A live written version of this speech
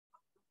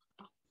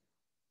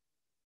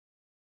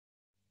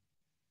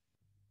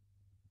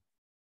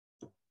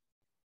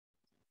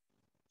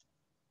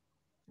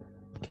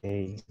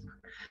Okay.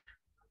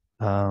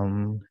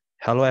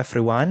 Hello,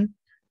 everyone.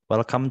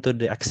 Welcome to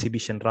the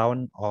exhibition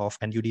round of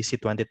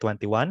NUDC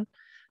 2021.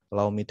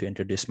 Allow me to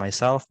introduce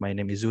myself. My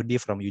name is Zudi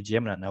from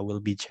UGM, and I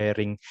will be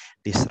chairing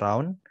this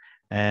round.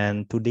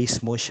 And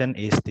today's motion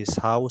is this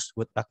House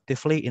would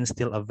actively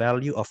instill a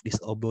value of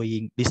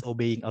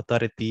disobeying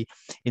authority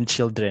in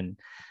children.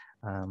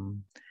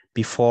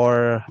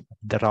 Before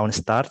the round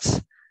starts,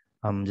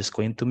 I'm just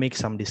going to make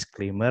some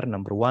disclaimer.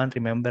 Number one,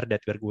 remember that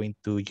we're going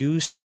to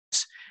use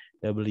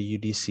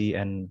WUDC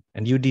and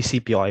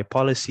UDC POI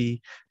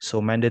policy.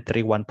 So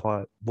mandatory one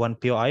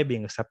POI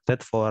being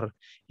accepted for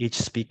each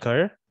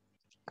speaker.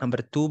 Number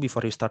two,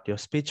 before you start your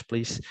speech,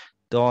 please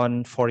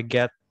don't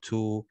forget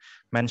to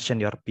mention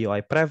your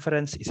POI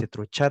preference. Is it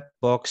through chat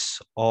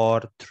box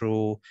or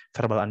through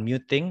verbal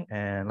unmuting?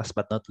 And last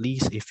but not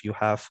least, if you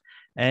have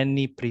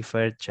any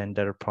preferred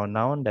gender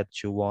pronoun that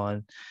you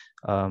want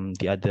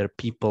the other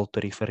people to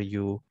refer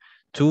you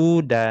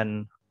to,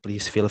 then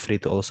please feel free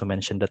to also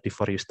mention that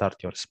before you start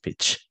your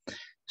speech.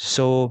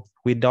 So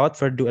without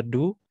further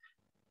ado,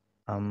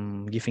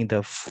 I'm giving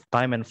the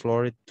time and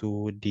floor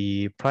to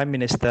the Prime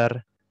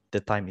Minister.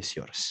 The time is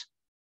yours.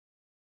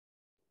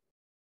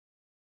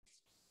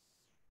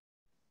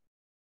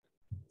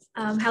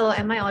 Hello,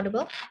 am I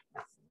audible?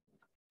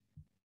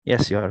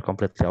 Yes, you are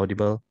completely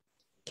audible.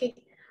 Okay.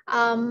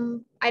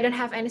 I don't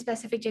have any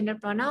specific gender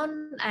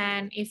pronoun,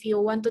 and if you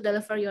want to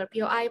deliver your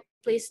POI,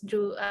 please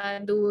do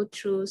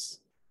through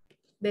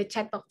the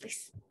chat box,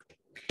 please.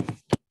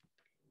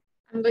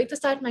 I'm going to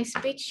start my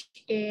speech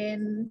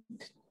in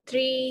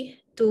 3,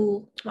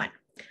 2, 1.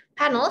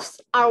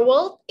 Panels, our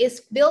world is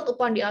built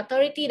upon the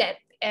authority that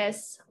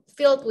is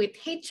filled with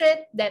hatred,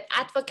 that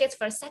advocates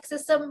for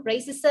sexism,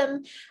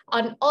 racism,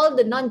 on all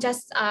the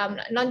non-just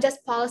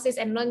policies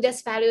and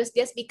non-just values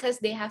just because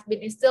they have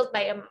been instilled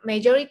by a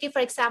majority, for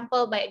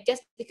example, by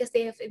just because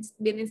they have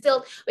been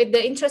instilled with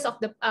the interest of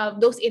the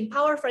those in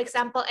power, for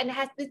example, and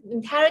has been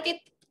inherited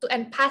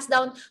and passed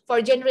down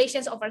for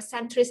generations over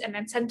centuries and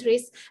then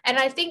centuries. And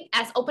I think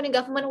as opening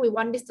government, we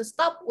want this to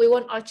stop. We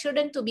want our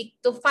children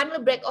to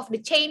finally break off the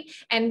chain,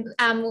 and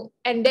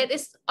that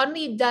is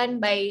only done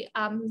by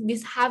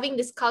having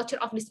this culture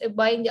of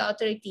disobeying the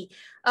authority.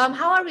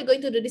 How are we going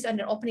to do this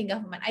under opening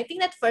government? I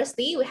think that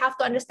firstly we have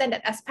to understand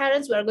that as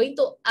parents we're going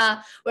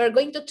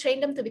to train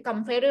them to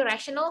become very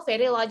rational,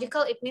 very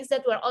logical. It means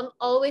that we're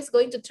always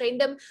going to train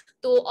them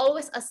to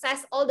always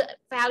assess all the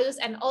values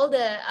and all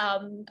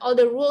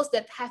the rules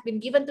that have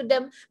been given to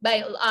them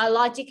by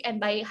logic and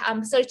by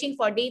searching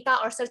for data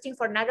or searching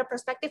for another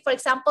perspective. For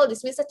example,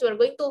 this means that we're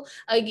going to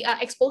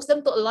expose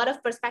them to a lot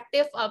of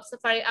perspective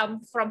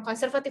from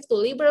conservative to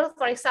liberal.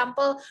 For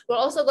example, we're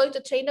also going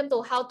to train them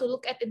to how to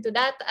look at into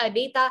that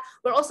data.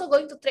 We're also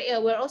going to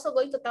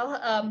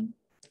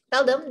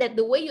tell them that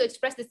the way you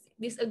express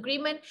this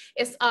agreement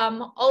is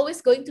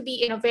always going to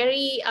be in a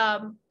very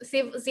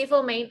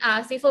civil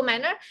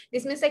manner.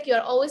 This means like you're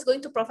always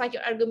going to provide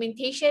your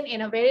argumentation in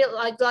a very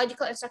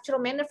logical and structural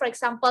manner. For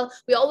example,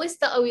 we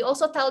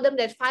also tell them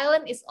that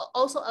violence is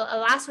also a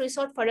last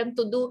resort for them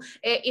to do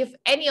if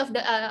any of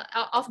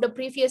the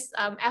previous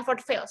effort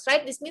fails,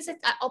 right? This means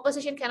that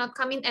opposition cannot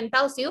come in and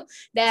tells you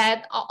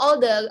that all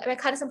the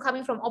mechanism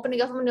coming from opening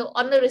government will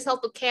only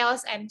result to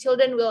chaos and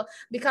children will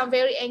become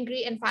very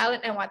angry and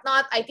violent and whatnot.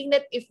 I think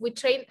that if we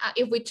train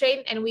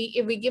and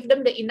if we give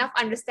them the enough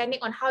understanding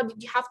on how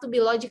you have to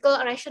be logical,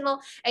 rational,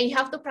 and you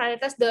have to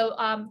prioritize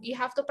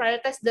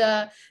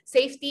the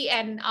safety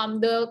and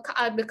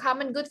the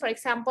common good, for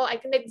example, I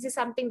think that this is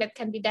something that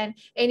can be done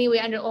anyway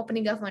under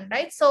opening government,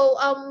 right? So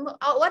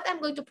what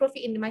I'm going to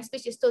profit in my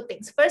speech is two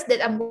things. First,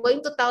 that I'm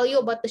going to tell you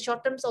about the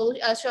short-term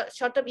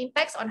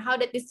impacts on how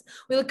that this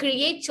will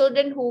create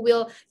children who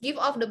will give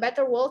off the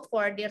better world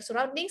for their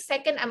surroundings.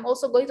 Second, I'm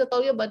also going to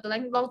tell you about the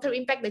long-term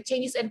impact, the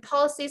changes in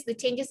policies, the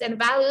changes in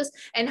values,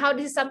 and how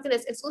this is something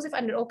that's exclusive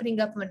under opening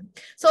government.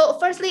 So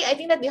firstly, I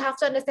think that you have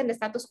to understand the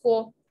status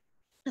quo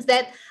is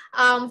that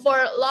for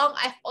long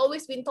I've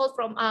always been told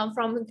from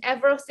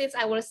ever since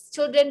I was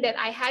children that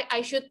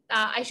I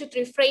should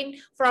refrain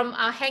from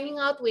hanging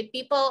out with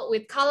people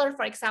with color,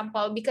 for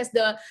example, because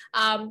the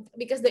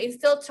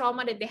instilled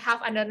trauma that they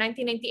have under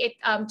 1998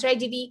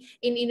 tragedy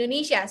in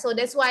Indonesia. So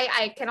that's why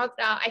I cannot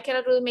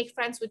really make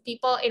friends with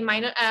people in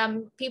minor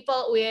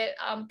people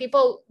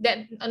that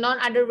non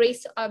other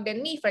race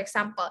than me, for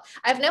example.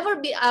 I've never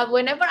been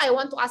whenever I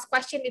want to ask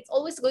question, it's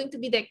always going to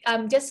be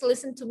that just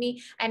listen to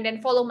me and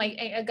then follow my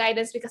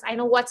guidance because I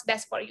know what's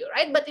best for you,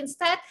 right? But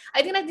instead,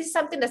 I think that this is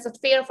something that's not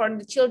fair for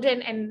the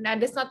children, and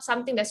that's not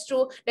something that's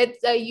true. That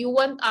you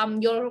want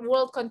your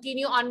world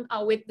continue on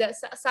with the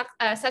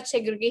such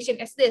segregation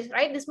as this,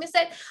 right? This means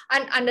that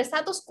under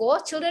status quo,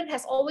 children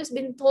has always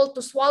been told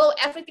to swallow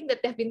everything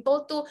that they've been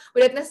told to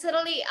without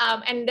necessarily,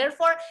 and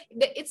therefore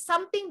it's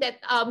something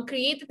that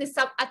created this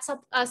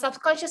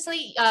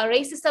subconsciously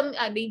racism.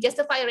 They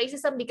justify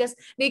racism because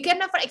they can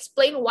never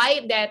explain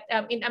why that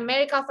in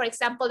America, for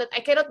example, that I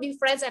cannot be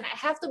friends and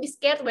I have to be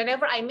scared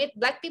whenever I meet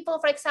black people,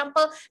 for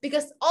example,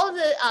 because all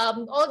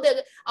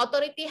the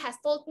authority has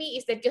told me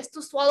is that just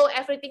to swallow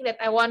everything that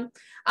I want.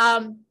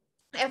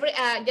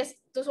 just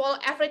to swallow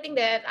everything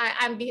that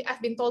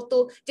I've been told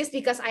to, just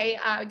because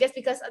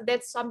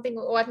that's something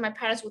what my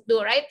parents would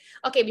do, right?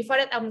 Okay, before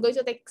that, I'm going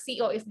to take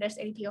CO if there's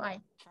any POI.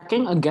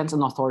 Checking against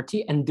an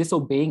authority and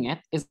disobeying it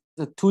is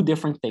the two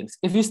different things.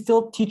 If you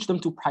still teach them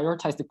to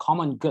prioritize the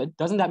common good,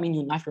 doesn't that mean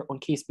you knife your own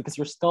case because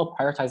you're still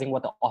prioritizing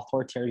what the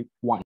authority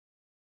wants?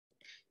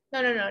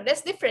 No,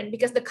 that's different,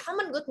 because the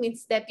common good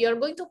means that you're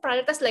going to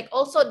prioritize like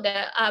also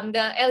the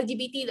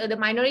LGBT, the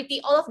minority,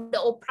 all of the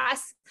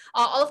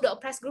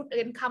oppressed group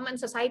in common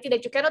society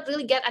that you cannot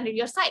really get under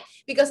your side,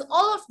 because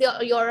all of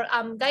your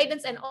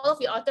guidance and all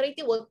of your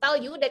authority will tell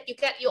you that you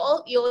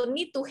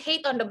need to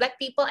hate on the Black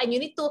people, and you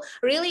need to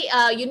really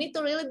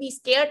be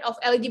scared of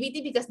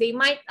LGBT because they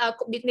might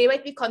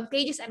be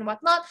contagious and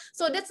whatnot.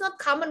 So that's not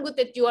common good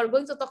that you are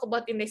going to talk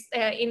about in this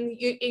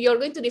you're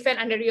going to defend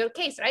under your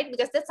case, right?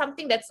 Because that's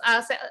something that's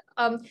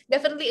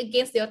definitely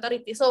against the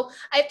authority. So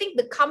I think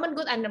the common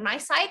good under my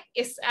side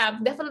is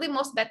definitely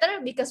most better,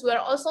 because we're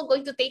also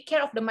going to take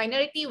care of the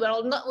minority. We're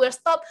going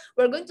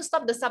to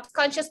stop the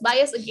subconscious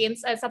bias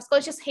against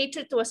subconscious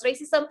hatred towards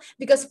racism,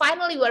 because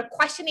finally we're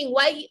questioning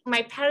why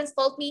my parents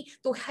told me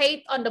to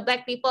hate on the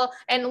Black people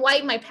and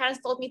why my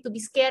parents told me to be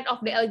scared of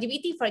the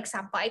LGBT, for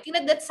example. I think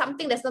that that's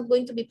something that's not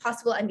going to be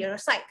possible on your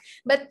side.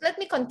 But let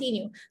me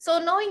continue. So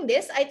knowing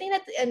this, I think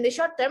that in the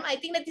short term, I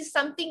think that is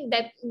something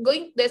that's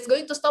going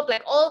to stop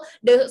like all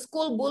the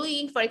school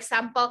bullying, for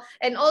example,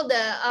 and all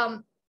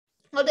the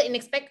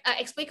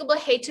inexplicable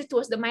hatred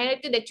towards the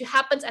minority that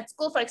happens at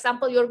school. For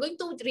example, you're going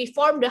to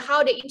reform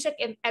how they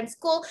interact in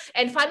school,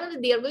 and finally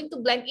they are going to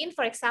blend in,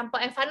 for example,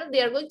 and finally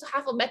they are going to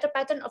have a better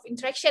pattern of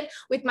interaction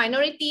with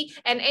minority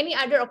and any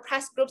other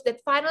oppressed groups.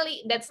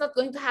 That's not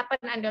going to happen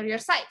under your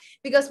side,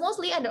 because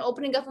mostly under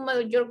opening government,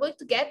 what you're going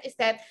to get is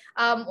that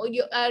they're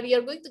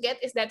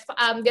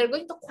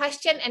going to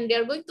question and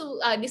they're going to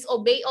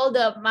disobey all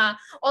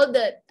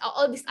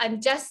these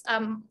unjust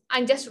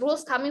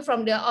rules coming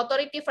from the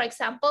authority, for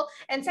example.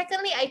 And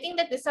secondly, I think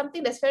that is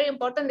something that's very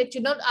important, that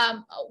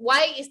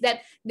why is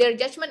that their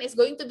judgment is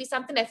going to be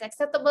something that's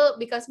acceptable,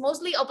 because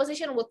mostly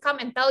opposition would come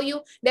and tell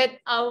you that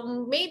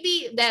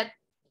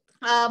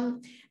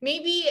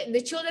maybe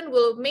the children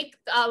will make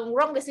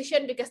wrong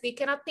decision because they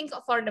cannot think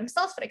for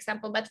themselves, for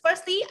example. But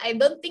firstly, I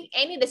don't think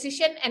any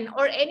decision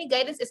or any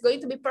guidance is going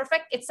to be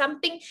perfect. It's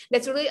something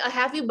that's really a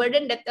heavy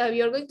burden that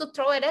you're going to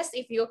throw at us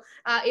if you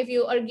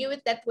argue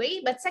it that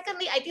way. But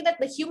secondly, I think that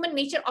the human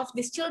nature of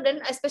these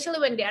children, especially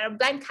when they are a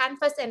blank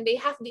canvas and they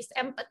have this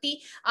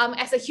empathy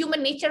as a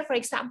human nature, for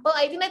example,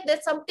 I think that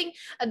that's something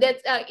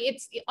that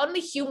it's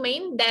only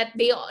humane that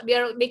they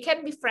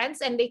can be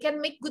friends and they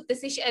can make good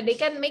decisions, and they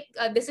can make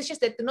decisions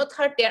that do not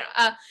hurt their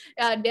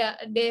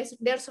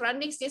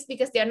surroundings, just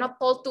because they are not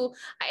told to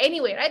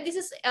anyway, right? This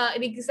is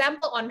an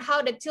example on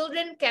how the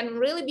children can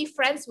really be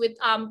friends with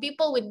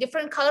people with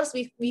different colors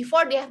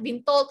before they have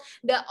been told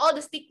all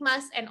the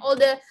stigmas and all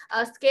the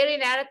scary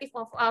narrative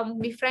of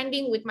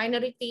befriending with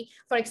minority,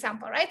 for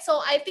example, right?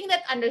 So I think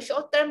that under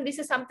short term, this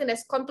is something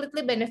that's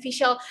completely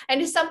beneficial,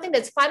 and it's something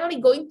that's finally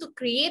going to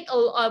create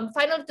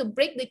finally to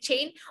break the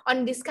chain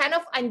on this kind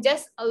of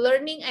unjust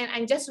learning and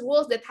unjust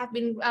rules that have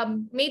been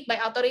made by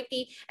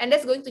authority, and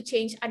that's going to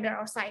change under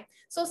our side.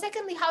 So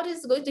secondly, how this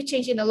is going to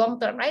change in the long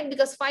term, right?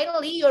 Because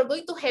finally you're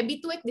going to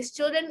habituate these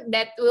children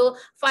that will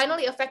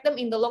finally affect them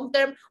in the long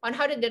term on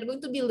how they're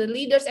going to be the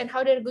leaders and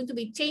how they're going to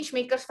be change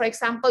makers. For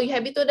example, you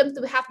habituate them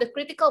to have the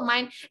critical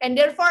mind, and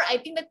therefore I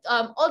think that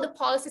all the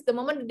policies, the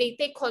moment they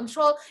take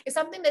control, is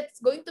something that's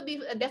going to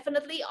be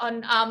definitely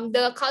on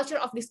the culture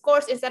of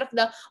discourse, instead of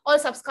the all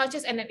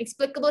subconscious and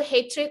inexplicable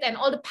hatred and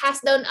all the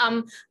passed down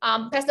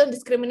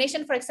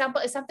discrimination, for example,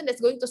 is something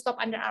that's going to stop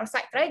under our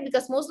side, right?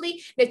 Because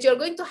mostly that you're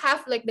going to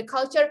have like the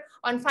culture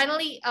on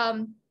finally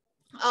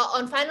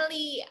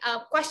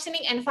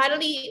questioning and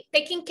finally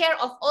taking care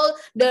of all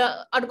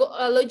the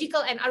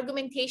logical and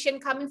argumentation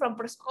coming from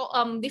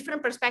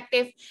different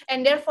perspective.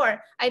 And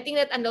therefore, I think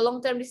that in the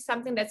long term, this is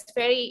something that's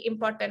very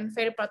important,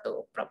 very proud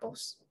to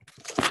propose.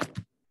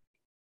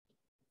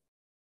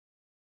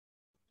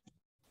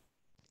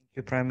 Thank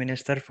you, Prime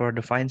Minister, for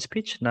the fine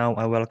speech. Now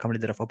I welcome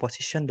Leader of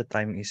Opposition. The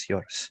time is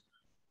yours.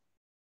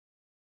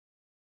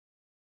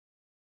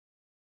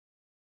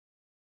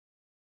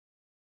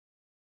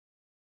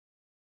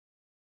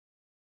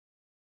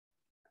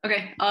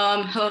 Okay,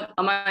 hello,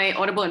 am I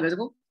audible and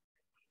visible?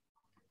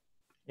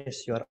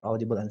 Yes, you are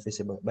audible and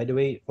visible. By the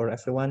way, for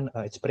everyone,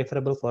 it's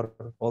preferable for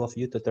all of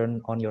you to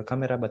turn on your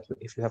camera, but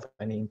if you have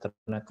any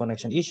internet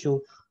connection issue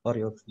or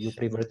you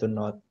prefer to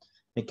not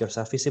make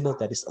yourself visible,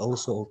 that is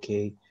also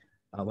okay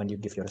when you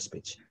give your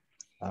speech.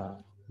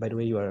 By the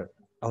way, you are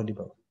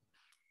audible.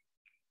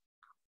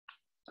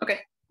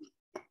 Okay.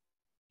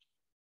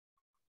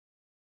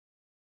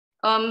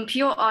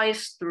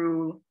 POIs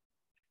through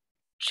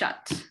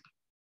chat.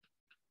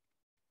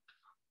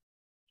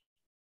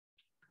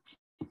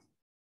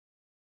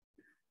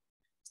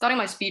 Starting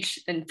my speech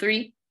in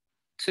 3,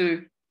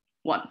 2,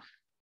 1.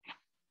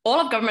 All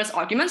of government's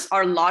arguments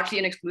are largely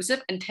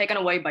inexclusive and taken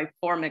away by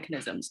 4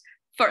 mechanisms.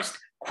 First,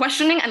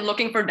 questioning and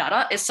looking for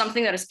data is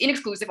something that is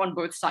inexclusive on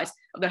both sides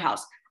of the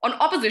house. On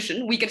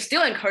opposition, we can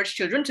still encourage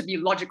children to be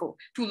logical,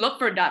 to look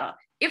for data.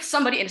 If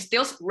somebody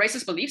instills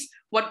racist beliefs,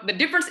 what the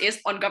difference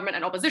is on government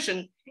and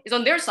opposition is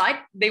on their side,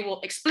 they will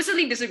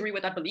explicitly disagree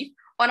with that belief.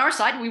 On our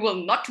side, we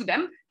will not to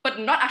them, but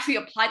not actually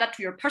apply that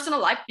to your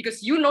personal life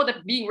because you know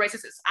that being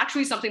racist is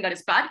actually something that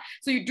is bad.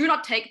 So you do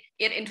not take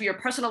it into your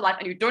personal life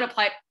and you don't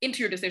apply it into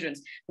your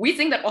decisions. We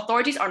think that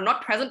authorities are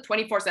not present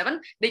 24/7.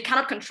 They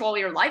cannot control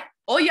your life.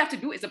 All you have to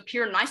do is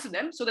appear nice to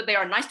them so that they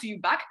are nice to you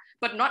back,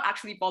 but not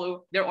actually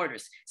follow their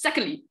orders.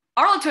 Secondly,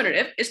 our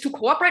alternative is to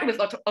cooperate with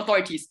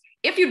authorities.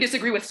 If you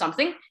disagree with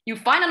something, you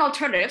find an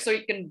alternative so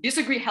you can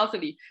disagree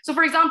healthily. So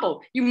for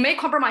example, you make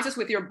compromises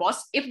with your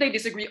boss if they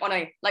disagree on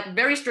a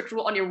very strict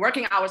rule on your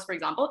working hours, for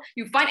example,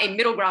 you find a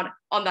middle ground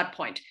on that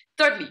point.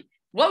 Thirdly,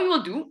 what we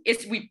will do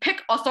is we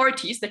pick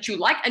authorities that you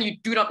like and you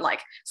do not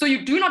like. So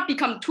you do not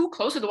become too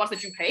close to the ones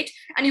that you hate,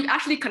 and you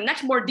actually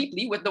connect more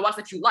deeply with the ones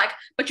that you like,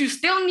 but you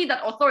still need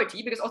that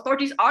authority because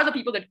authorities are the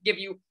people that give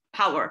you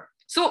power.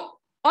 So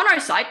on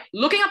our side,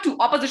 looking up to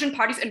opposition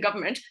parties in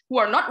government who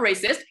are not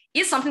racist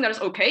is something that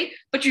is okay,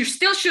 but you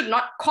still should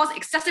not cause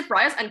excessive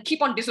riots and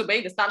keep on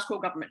disobeying the status quo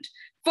government.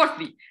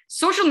 Fourthly,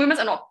 social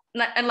movements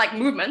and like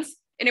movements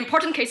in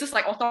important cases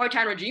like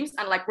authoritarian regimes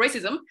and like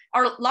racism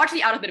are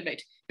largely out of the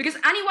debate because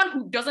anyone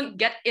who doesn't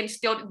get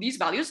instilled these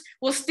values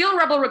will still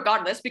rebel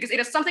regardless because it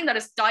is something that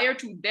is dire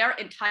to their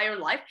entire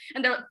life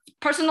and their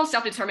personal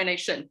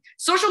self-determination.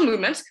 Social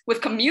movements with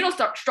communal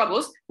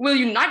struggles will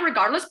unite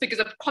regardless because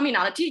of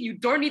communality. You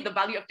don't need the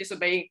value of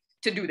disobeying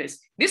to do this.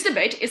 This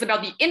debate is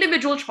about the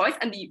individual choice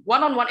and the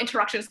one-on-one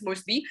interactions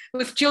mostly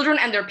with children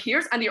and their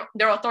peers and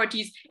their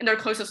authorities in their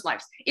closest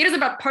lives. It is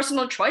about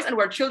personal choice and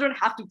where children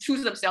have to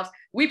choose themselves.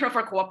 We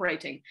prefer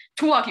cooperating.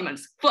 Two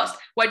arguments. First,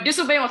 why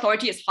disobeying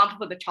authority is harmful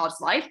for the child's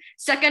life.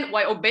 Second,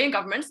 why obeying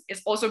governments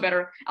is also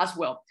better as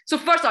well. So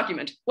first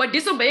argument, why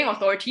disobeying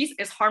authorities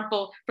is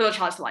harmful for the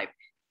child's life.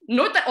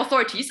 Note that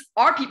authorities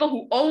are people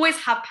who always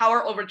have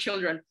power over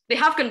children. They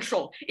have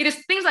control. It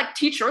is things like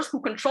teachers who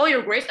control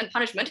your grades and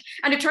punishment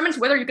and determines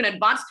whether you can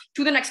advance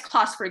to the next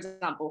class, for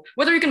example,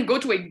 whether you can go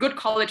to a good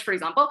college, for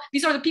example.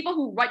 These are the people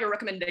who write your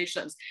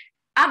recommendations.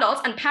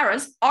 Adults and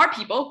parents are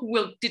people who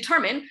will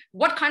determine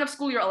what kind of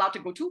school you're allowed to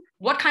go to,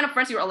 what kind of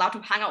friends you're allowed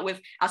to hang out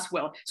with as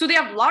well. So they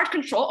have large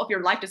control of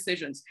your life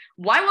decisions.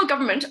 Why will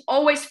government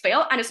always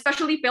fail, and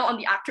especially fail on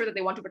the actor that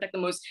they want to protect the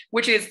most,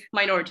 which is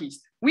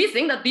minorities? We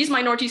think that these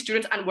minority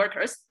students and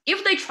workers,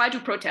 if they try to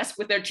protest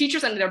with their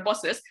teachers and their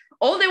bosses,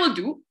 all they will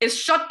do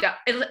is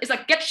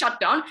get shut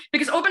down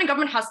because open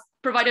government has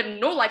provided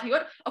no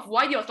likelihood of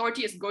why the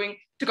authority is going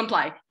to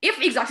comply.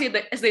 If exactly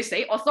as they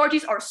say,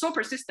 authorities are so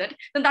persistent,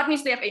 then that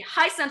means they have a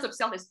high sense of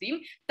self-esteem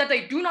that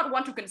they do not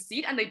want to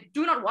concede and they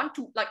do not want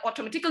to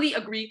automatically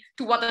agree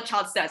to what the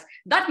child says.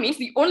 That means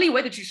the only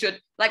way that you should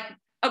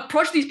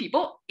approach these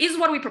people is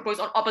what we propose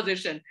on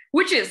opposition,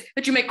 which is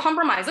that you make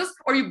compromises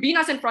or you be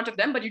nice in front of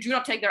them, but you do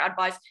not take their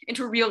advice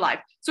into real life.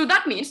 So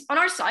that means on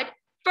our side,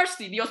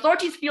 firstly, the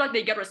authorities feel like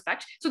they get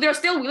respect, so they're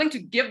still willing to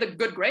give the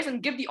good grace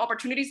and give the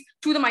opportunities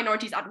to the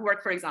minorities at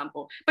work, for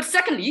example. But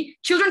secondly,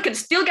 children can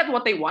still get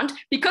what they want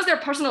because their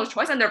personal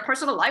choice and their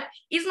personal life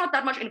is not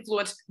that much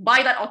influenced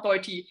by that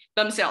authority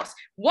themselves.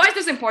 Why is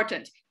this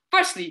important?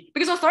 Firstly,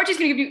 because authorities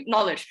can give you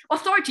knowledge.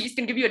 Authorities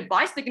can give you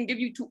advice. They can give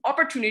you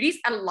opportunities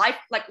and life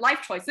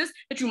choices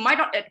that you might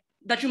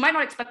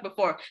not expect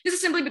before. This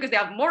is simply because they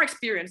have more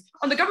experience.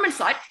 On the government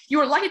side,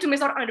 you are likely to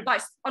miss out on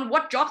advice on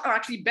what jobs are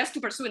actually best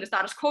to pursue in the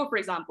status quo, for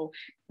example.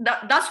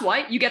 That's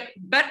why you get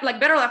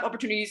better life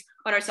opportunities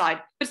on our side.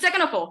 But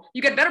second of all,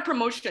 you get better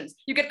promotions,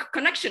 you get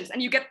connections,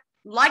 and you get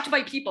liked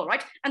by people,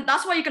 right? And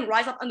that's why you can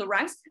rise up in the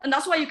ranks, and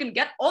that's why you can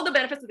get all the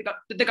benefits that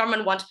the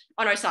government want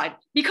on our side.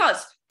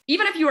 Because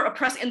even if you are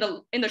oppressed in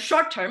the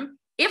short term,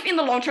 if in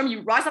the long term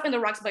you rise up in the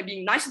ranks by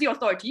being nice to the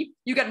authority,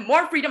 you get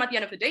more freedom at the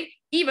end of the day.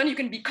 Even you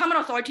can become an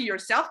authority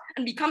yourself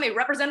and become a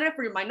representative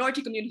for your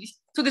minority communities.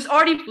 So this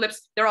already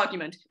flips their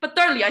argument. But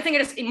thirdly, I think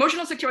it is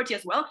emotional security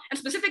as well. And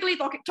specifically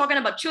talking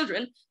about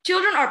children.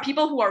 Children are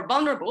people who are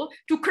vulnerable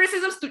to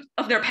criticisms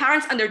of their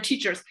parents and their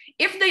teachers.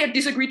 If they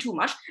disagree too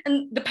much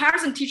and the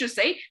parents and teachers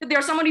say that they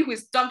are somebody who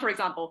is dumb, for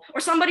example,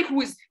 or somebody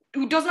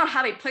who does not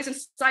have a place in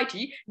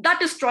society, that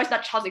destroys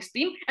that child's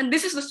esteem. And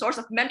this is the source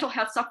of mental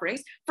health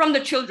sufferings from the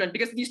children,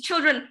 because these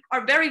children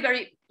are very,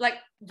 very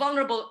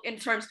vulnerable in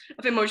terms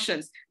of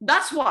emotions.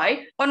 That's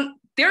why on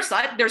their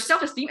side, their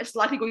self-esteem is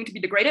likely going to be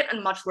degraded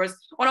and much worse.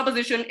 On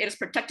opposition, it is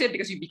protected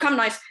because you become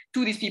nice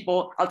to these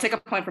people. I'll take a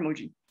point from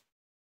Oji.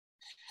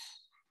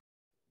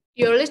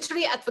 You're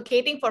literally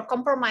advocating for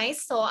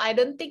compromise. So I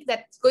don't think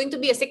that's going to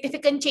be a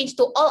significant change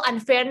to all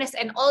unfairness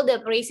and all the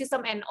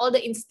racism and all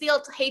the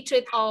instilled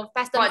hatred of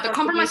past. Right, the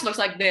compromise looks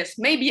like this.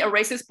 Maybe a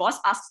racist boss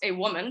asks a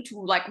woman to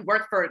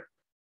work for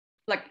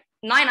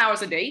 9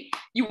 hours a day.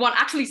 You want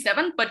actually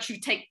 7, but you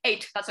take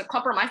 8. That's a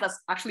compromise. That's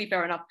actually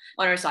fair enough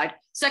on our side.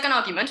 Second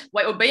argument,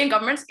 why obeying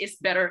governments is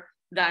better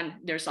than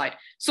their side.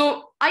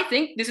 So I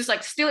think this is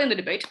still in the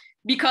debate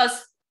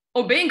because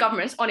obeying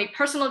governments on a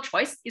personal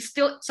choice is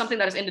still something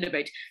that is in the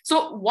debate.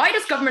 So why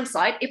does government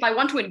side, if I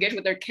want to engage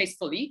with their case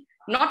fully,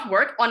 not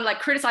work on like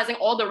criticizing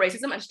all the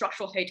racism and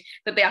structural hate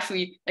that they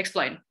actually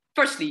explain?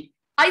 Firstly,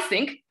 I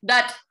think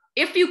that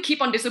if you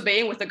keep on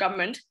disobeying with the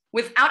government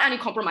without any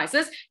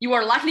compromises, you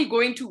are likely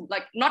going to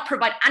like not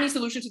provide any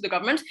solution to the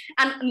government,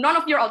 and none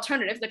of your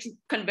alternatives that you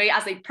convey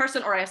as a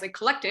person or as a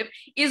collective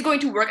is going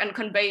to work and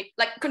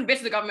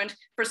convince the government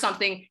for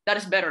something that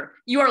is better.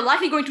 You are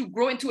likely going to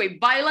grow into a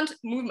violent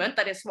movement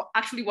that is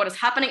actually what is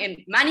happening in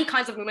many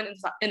kinds of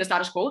movements in the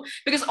status quo,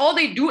 because all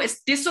they do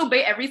is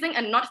disobey everything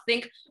and not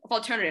think of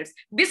alternatives.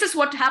 This is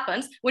what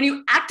happens when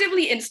you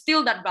actively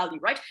instill that value,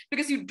 right?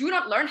 Because you do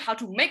not learn how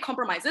to make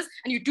compromises,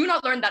 and you do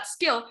not learn that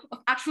skill of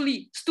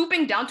actually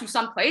stooping down to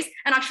some place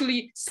and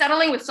actually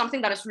settling with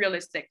something that is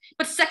realistic.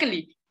 But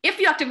secondly, if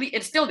you actively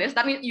instill this,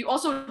 that means you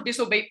also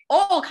disobey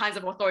all kinds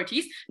of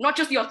authorities, not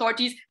just the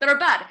authorities that are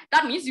bad.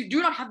 That means you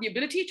do not have the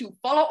ability to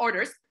follow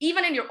orders,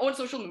 even in your own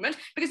social movement,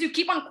 because you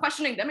keep on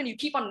questioning them and you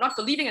keep on not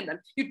believing in them.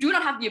 You do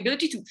not have the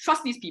ability to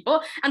trust these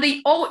people, and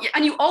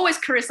you always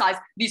criticize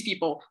these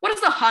people. What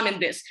is the harm in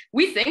this?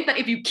 We think that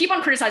if you keep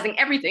on criticizing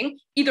everything,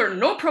 either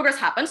no progress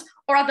happens,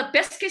 or at the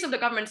best case of the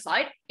government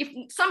side, if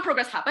some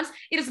progress happens,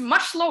 it is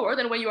much slower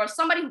than when you are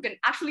somebody who can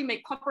actually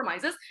make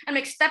compromises and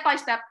make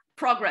step-by-step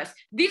progress.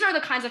 These are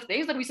the kinds of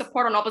things that we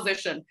support on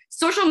opposition.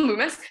 Social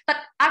movements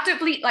that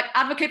actively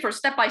advocate for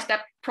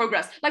step-by-step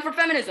progress. Like for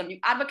feminism, you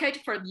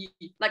advocate for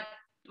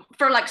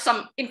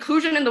some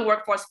inclusion in the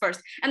workforce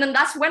first. And then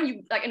that's when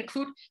you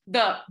include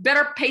the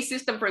better pay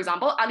system, for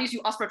example. At least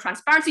you ask for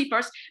transparency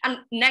first, and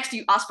next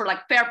you ask for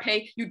fair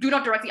pay. You do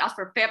not directly ask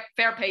for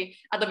fair pay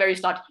at the very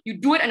start. You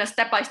do it in a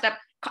step-by-step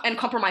and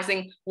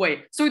compromising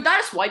way. So that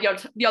is why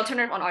the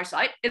alternative on our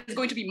side is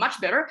going to be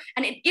much better,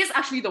 and it is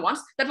actually the ones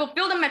that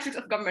fulfill the metrics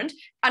of government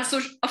and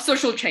of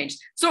social change.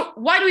 So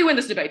why do we win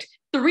this debate?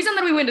 The reason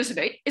that we win this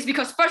debate is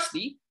because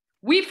firstly,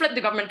 we flip the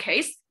government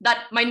case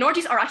that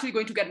minorities are actually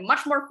going to get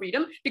much more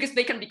freedom because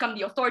they can become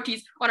the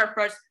authorities on our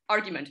first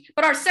argument.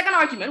 But our second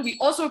argument, we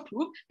also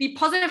prove the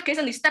positive case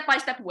and the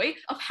step-by-step way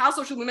of how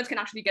social movements can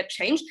actually get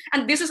changed.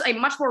 And this is a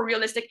much more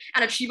realistic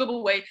and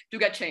achievable way to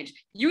get change.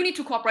 You need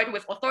to cooperate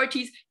with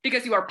authorities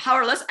because you are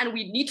powerless, and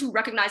we need to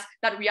recognize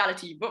that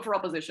reality. Vote for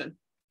opposition.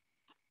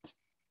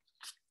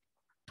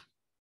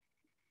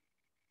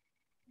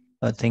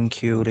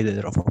 Thank you,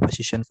 Leader of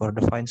Opposition, for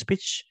the fine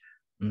speech.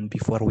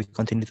 Before we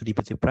continue to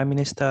Deputy Prime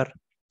Minister,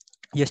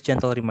 just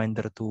gentle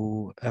reminder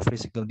to every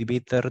single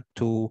debater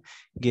to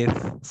give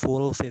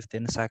full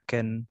 15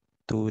 seconds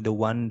to the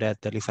one that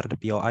deliver the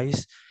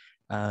POIs.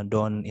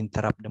 Don't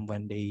interrupt them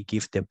when they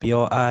give the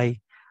POI.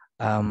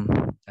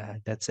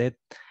 That's it.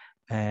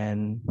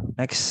 And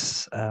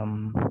next,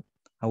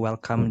 I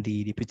welcome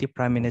the Deputy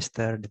Prime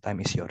Minister. The time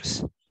is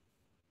yours.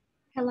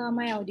 Hello, am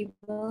I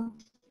audible?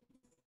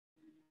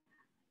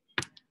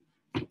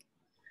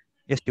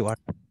 Yes, you are.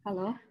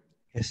 Hello?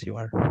 Yes, you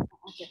are.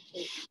 Okay,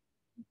 wait.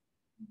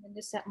 I'm going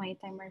to set my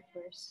timer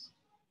first.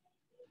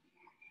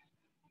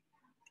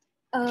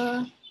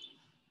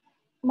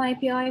 My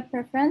POI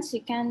preference,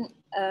 you can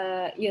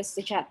use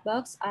the chat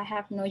box. I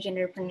have no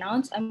gender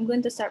pronouns. I'm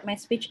going to start my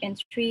speech in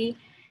 3,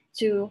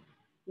 2,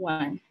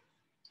 1.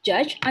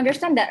 Judge,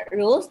 understand that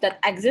rules that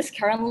exist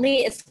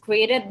currently is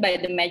created by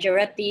the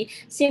majority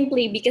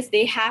simply because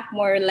they have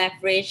more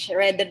leverage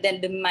rather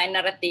than the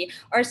minority,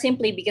 or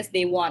simply because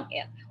they want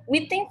it.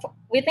 We think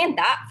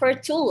that for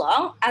too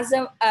long,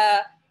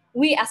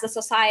 we as a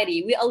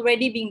society, we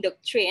already been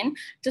doctrined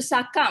to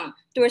succumb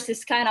towards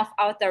this kind of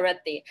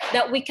authority,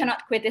 that we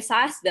cannot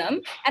criticize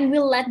them, and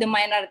we'll let the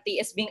minority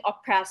is being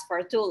oppressed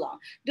for too long.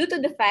 Due to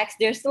the facts,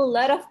 there's still a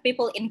lot of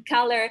people in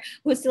color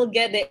who still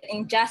get the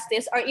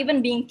injustice or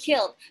even being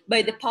killed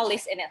by the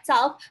police in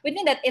itself. We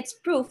think that it's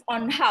proof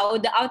on how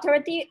the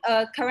authority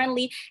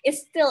currently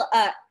is still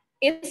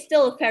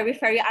very,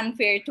 very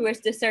unfair towards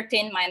the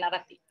certain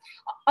minority.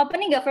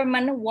 Opening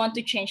government want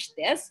to change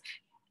this.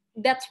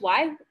 That's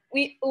why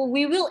we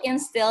will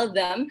instill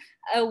them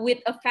with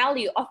a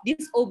value of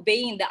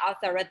disobeying the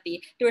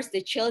authority towards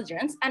the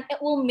children, and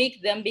it will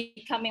make them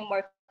becoming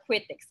more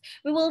critics.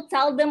 We will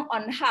tell them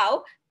on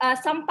how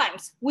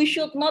sometimes we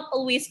should not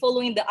always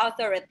following the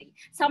authority.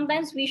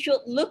 Sometimes we should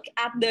look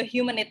at the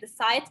humanity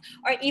side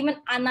or even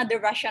another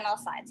rational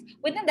sides.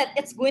 We think that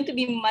it's going to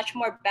be much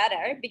more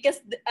better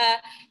because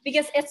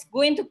it's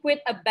going to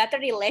create a better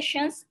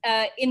relations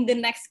in the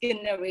next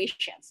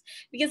generations.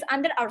 Because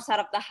under our side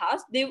of the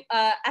house, they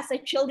as a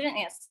children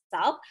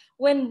itself,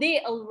 when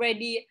they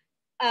already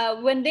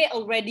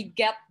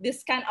get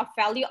this kind of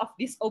value of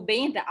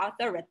disobeying the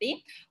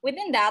authority,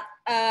 within that,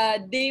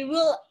 they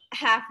will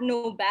have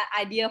no bad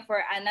idea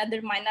for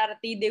another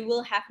minority. They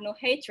will have no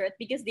hatred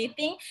because they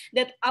think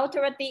that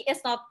authority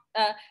is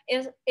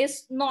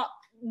not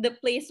the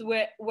place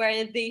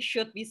where they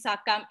should be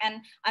succumb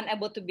and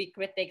unable to be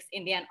critics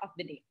in the end of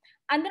the day.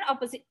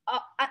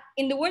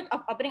 in the word of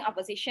opening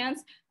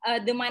oppositions,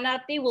 the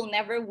minority will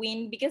never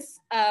win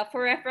because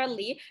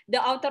foreverly,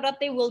 the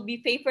authority will be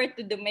favored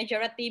to the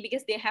majority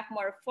because they have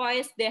more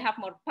voice, they have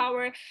more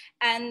power,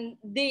 and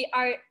they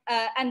are,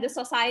 and the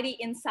society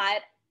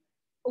inside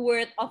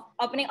word of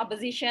opening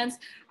oppositions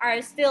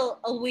are still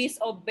always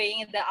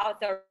obeying the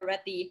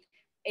authority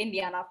in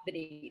the end of the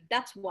day.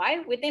 That's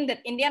why within that,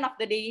 in the end of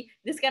the day,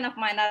 this kind of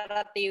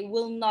minority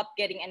will not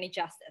getting any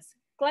justice.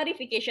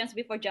 Clarifications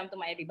before jump to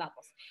my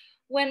rebuttals.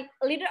 When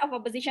a leader of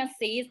opposition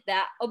says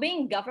that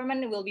obeying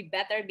government will be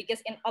better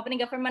because in opening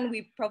government,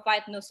 we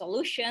provide no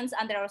solutions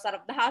under our side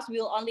of the house, we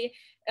will only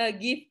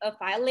give a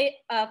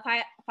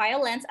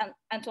violence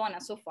and so on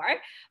and so forth.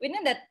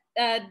 Within that,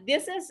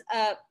 this is,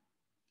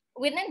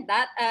 within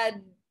that,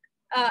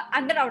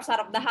 under our side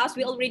of the house,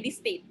 we already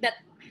state that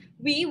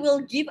we will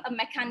give a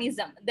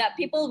mechanism that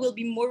people will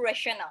be more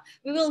rational.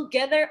 We will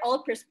gather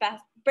all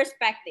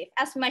perspective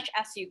as much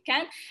as you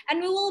can,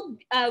 and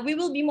we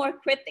will be more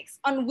critics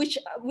on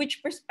which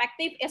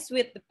perspective is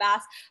with the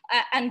best,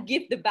 and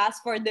give the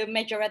best for the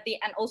majority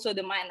and also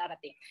the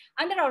minority.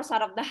 Under our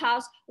side of the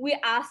house, we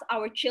ask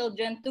our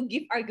children to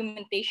give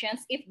argumentations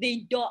if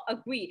they don't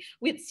agree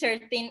with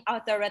certain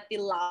authority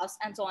laws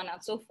and so on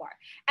and so forth.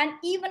 And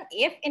even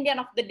if in the end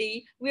of the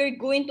day we're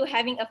going to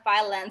having a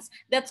violence,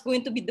 that's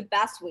going to be the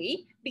best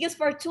way, because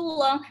for too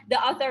long the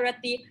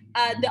authority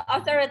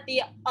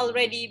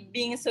already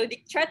being so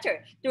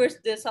dictator towards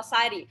the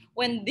society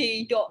when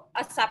they don't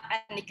accept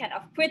any kind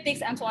of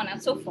critics and so on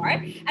and so forth.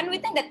 And we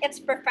think that it's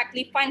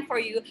perfectly fine for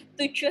you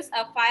to choose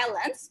a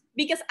violence,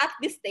 because at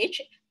this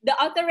stage the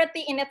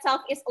authority in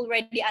itself is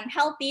already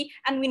unhealthy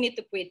and we need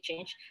to create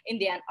change in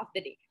the end of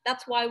the day.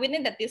 That's why we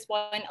think that this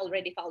point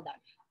already fell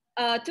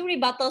down. Two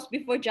rebuttals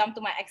before jump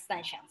to my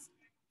extensions.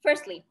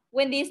 Firstly,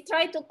 when they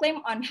try to claim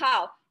on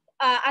how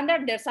under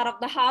the side of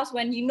the house,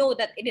 when you know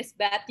that it is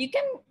bad, you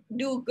can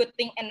do good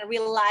thing in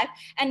real life,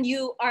 and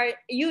you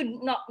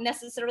not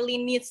necessarily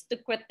needs to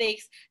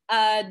critique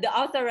the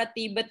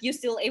authority, but you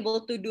still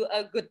able to do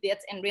a good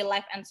deeds in real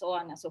life and so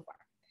on and so forth.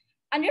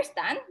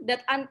 Understand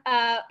that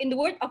in the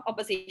word of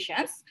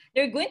oppositions,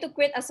 they're going to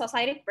create a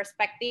society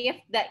perspective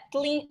that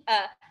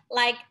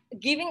like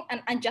giving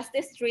an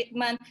injustice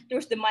treatment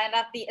towards the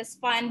minority is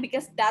fine,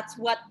 because that's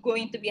what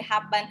going to be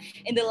happen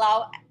in the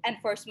law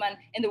enforcement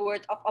in the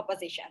word of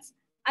oppositions.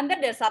 Under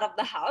the side of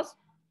the house,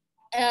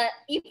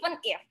 even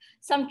if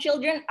some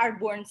children are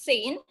born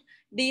sane,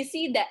 they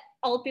see that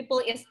all people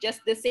is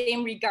just the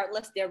same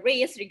regardless their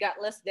race,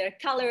 regardless their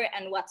color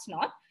and what's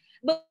not.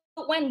 But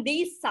when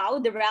they saw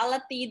the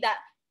reality that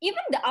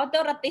even the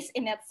authorities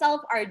in itself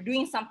are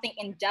doing something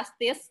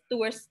injustice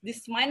towards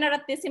this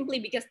minority simply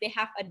because they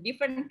have a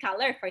different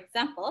color, for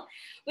example,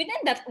 within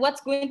that,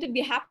 what's going to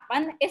be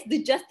happen is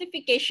the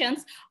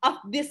justifications of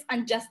these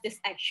injustice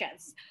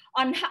actions.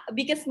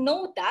 Because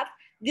know that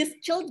these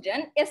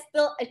children is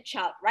still a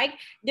child, right?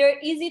 They're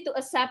easy to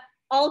accept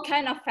all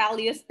kind of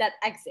values that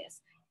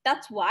exist.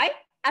 That's why,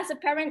 as a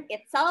parent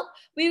itself,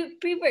 we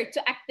prefer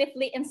to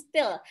actively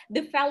instill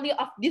the value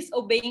of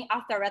disobeying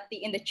authority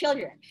in the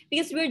children,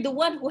 because we're the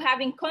one who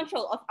having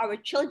control of our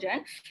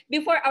children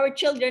before our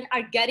children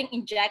are getting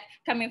inject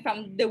coming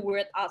from the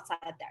world outside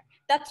there.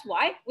 That's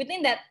why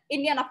within that,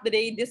 in the end of the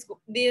day, this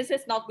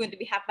is not going to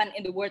be happen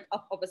in the word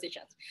of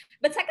oppositions.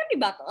 But second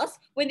rebuttals,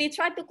 when they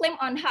try to claim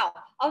on how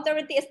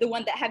authority is the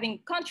one that having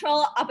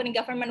control, opening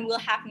government will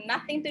have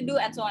nothing to do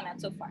and so on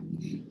and so forth.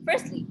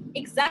 Firstly,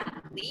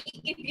 exactly,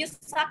 if you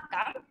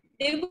succumb,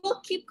 they will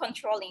keep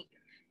controlling you.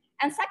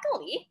 And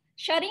secondly,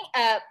 shutting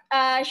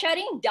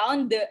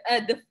down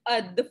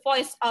the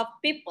voice of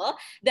people,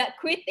 that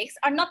critics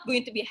are not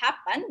going to be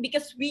happen,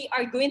 because we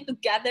are going to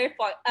gather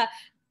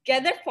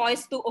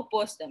voice to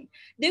oppose them.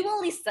 They will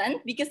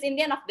listen because in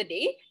the end of the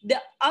day, the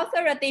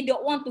authority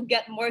don't want to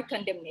get more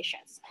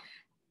condemnations.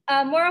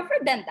 Moreover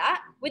than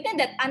that, within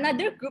that,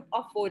 another group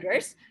of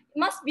voters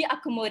must be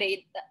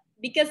accommodated,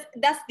 because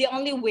that's the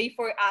only way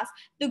for us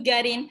to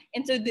get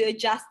into the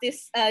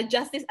justice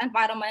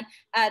environment,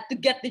 to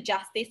get the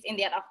justice in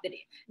the end of the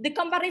day. The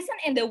comparison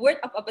in the word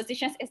of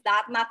oppositions is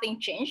that nothing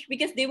changed,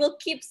 because they will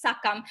keep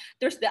succumb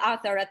towards the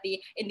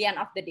authority in the end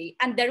of the day,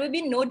 and there will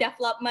be no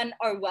development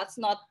or what's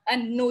not,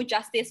 and no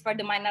justice for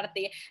the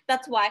minority.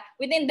 That's why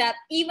within that,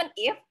 even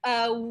if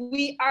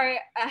we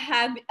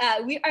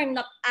are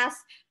not as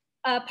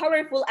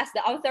powerful as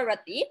the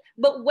authority,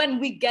 but when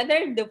we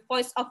gather the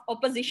voice of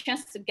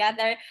oppositions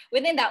together,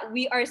 within that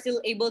we are still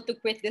able to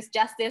create this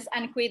justice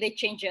and create the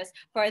changes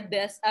for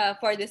this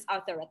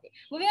authority.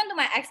 Moving on to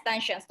my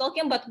extensions,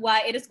 talking about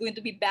why it is going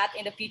to be bad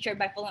in the future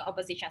by following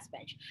opposition's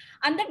bench.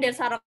 under the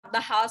side of the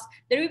house,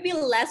 there will be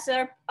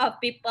lesser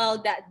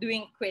people that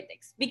doing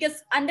critics,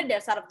 because under the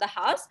side of the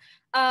house,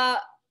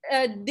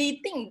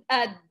 they think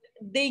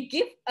they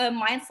give a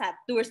mindset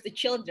towards the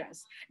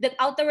children's that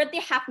authority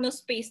have no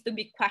space to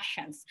be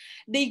questions.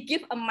 They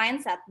give a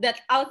mindset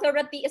that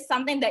authority is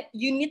something that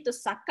you need to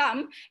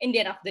succumb in the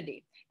end of the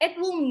day. It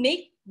will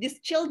make these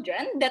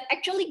children that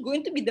actually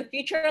going to be the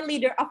future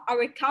leader of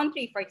our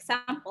country, for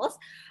example,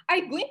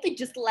 are going to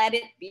just let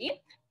it be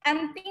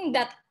and think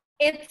that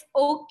it's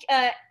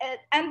okay,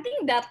 and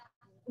think that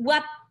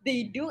what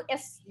they do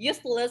is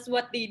useless,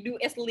 what they do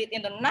is lead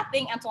into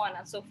nothing, and so on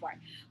and so forth.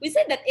 We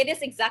say that it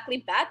is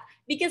exactly bad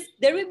because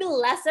there will be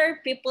lesser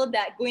people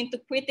that go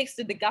into critics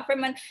to the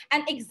government,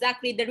 and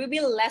exactly there will be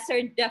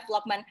lesser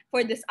development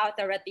for this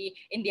authority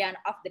in the end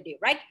of the day,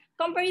 right?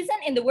 Comparison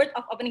in the world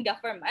of open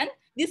government,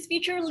 these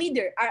future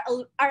leaders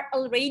are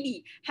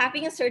already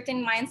having a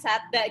certain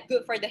mindset that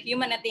good for the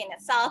humanity in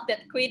itself, that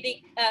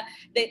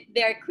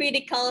they're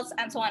criticals,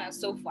 and so on and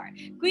so forth.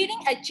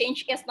 Creating a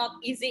change is not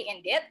easy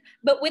indeed,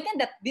 but within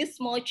that, this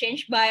small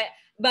change by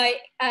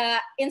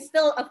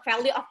instill a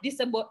value of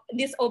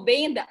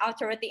disobeying the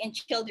authority in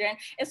children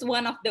is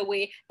one of the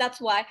way. That's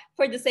why,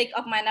 for the sake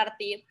of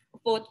minority,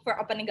 vote for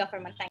open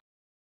government. Thank you.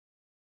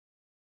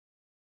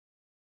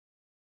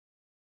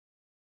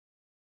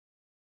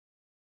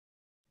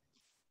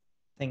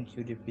 Thank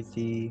you,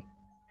 Deputy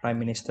Prime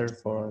Minister,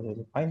 for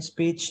the fine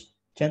speech.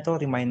 Gentle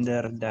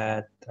reminder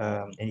that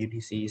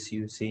NUDC is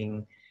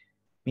using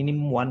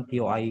minimum 1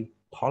 POI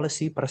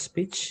policy per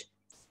speech,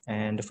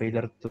 and the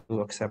failure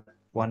to accept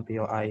 1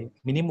 POI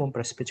minimum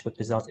per speech could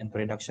result in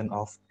reduction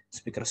of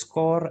speaker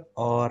score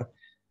or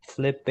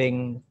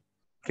flipping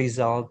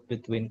result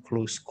between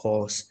close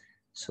calls.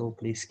 So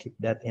please keep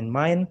that in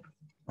mind.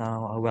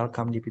 Now I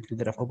welcome Deputy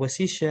Leader of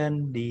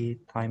Opposition. The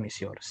time is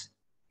yours.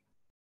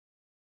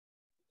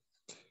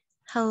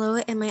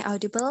 Hello, am I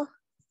audible?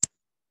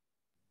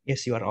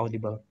 Yes, you are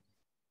audible.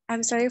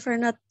 I'm sorry for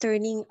not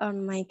turning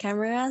on my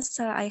camera,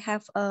 so I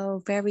have a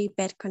very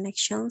bad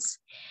connections.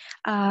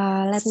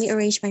 Let me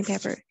arrange my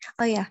paper.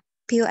 Oh yeah,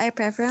 POI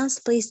preference,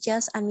 please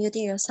just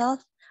unmute yourself.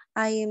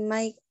 I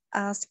might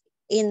ask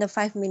in the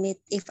 5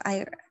 minutes if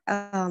I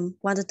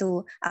wanted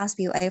to ask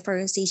POI for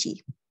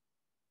CG.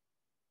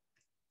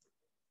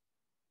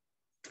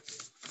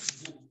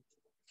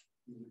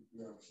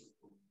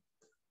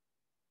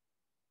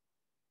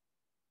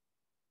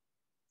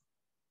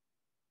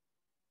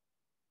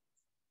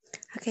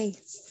 Okay,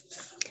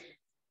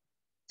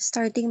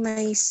 starting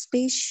my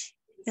speech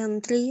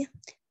in 3,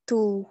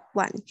 2,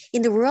 1.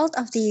 In the world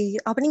of the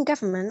opening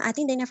government, I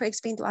think they never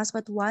explained to us,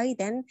 but why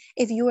then,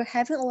 if you are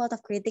having a lot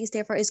of critics,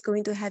 therefore is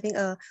going to having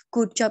a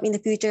good job in the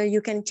future,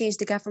 you can change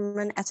the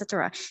government,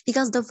 etc.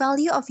 Because the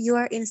value of you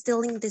are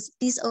instilling this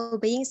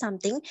disobeying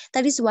something,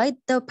 that is why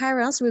the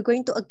parents were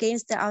going to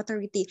against the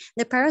authority.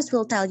 The parents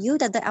will tell you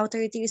that the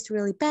authority is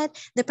really bad.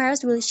 The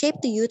parents will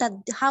shape to you that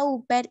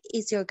how bad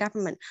is your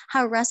government,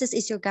 how racist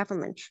is your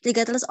government,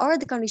 regardless of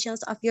the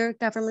conditions of your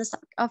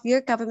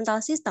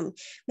governmental system.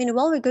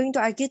 Meanwhile, we're going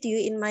to argue to you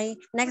in my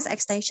next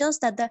extensions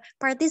that the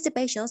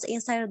participations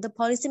inside of the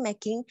policy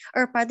making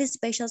or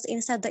participations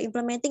inside the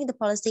implementing the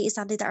policy is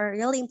something that are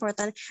really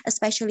important,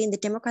 especially in the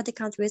democratic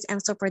countries and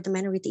so for the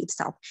minority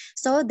itself.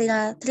 So there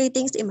are 3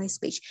 things in my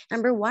speech.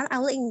 Number 1, I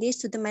will engage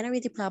to the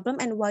minority problem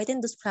and widen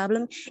this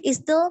problem is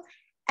still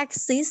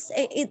exists,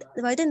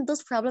 why then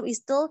those problem is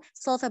still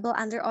solvable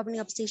under opening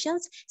of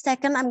sessions.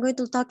 Second, I'm going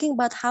to talking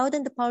about how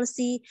then the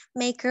policy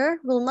maker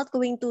will not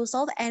going to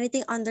solve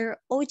anything under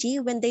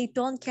OG when they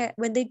don't care,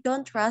 when they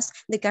don't trust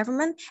the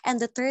government. And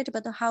the third,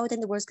 about how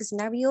then the worst case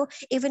scenario,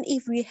 even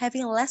if we're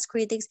having less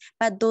critics,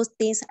 but those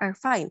things are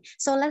fine.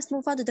 So let's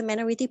move on to the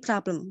minority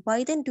problem.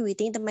 Why then do we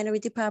think the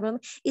minority problem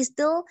is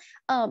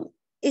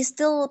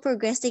still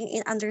progressing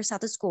in under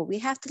status quo? We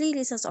have 3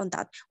 reasons on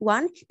that.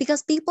 1,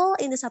 because people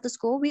in the status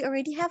quo, we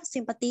already have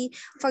sympathy.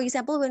 For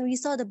example, when we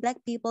saw the black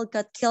people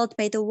got killed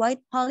by the white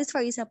police,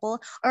 for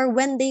example, or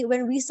when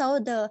we saw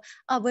the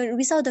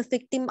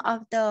victim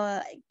of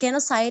the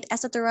genocide,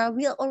 etc.,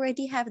 we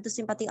already have the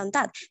sympathy on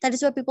that. That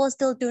is why people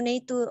still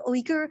donate to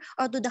Uyghur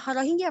or to the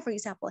Rohingya, for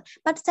example.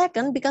 But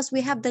second, because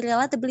we have the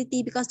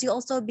relatability, because you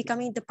also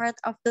becoming the part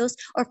of those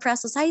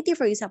oppressed society,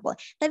 for example.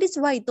 That is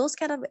why those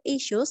kind of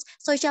issues,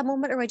 social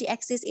movement already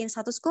exists in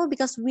status quo,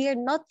 because we are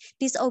not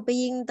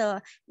disobeying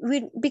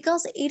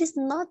because it is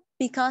not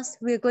because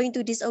we're going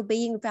to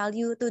disobeying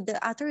value to the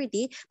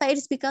authority, but it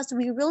is because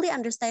we really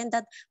understand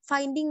that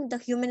finding the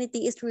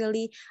humanity is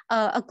really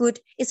a good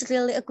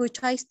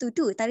choice to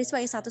do. That is why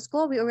in status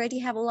quo we already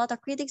have a lot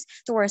of critics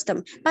towards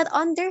them. But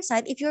on their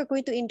side, if you're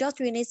going to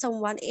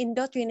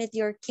indoctrinate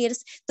your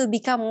kids to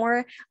become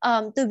more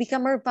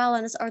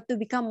balanced or to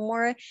become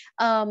more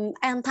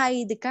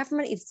anti the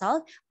government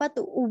itself, but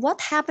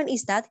what happened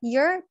is that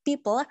your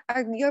people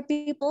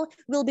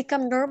will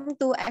become norm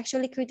to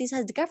actually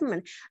criticize the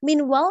government.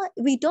 Meanwhile,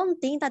 we don't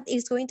think that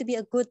it's going to be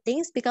a good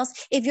thing, because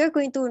if you're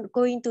going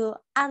to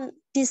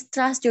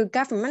distrust your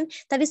government,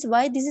 that is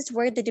why this is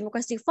where the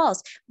democracy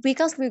falls.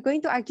 Because we're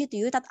going to argue to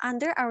you that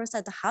under our side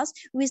of the house,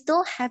 we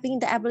still having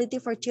the ability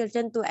for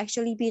children to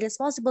actually be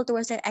responsible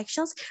towards their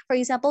actions. For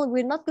example,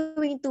 we're not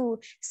going to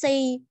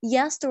say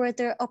yes toward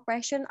their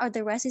oppression or the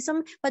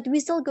racism, but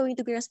we're still going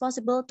to be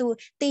responsible to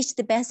teach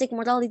the basic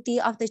morality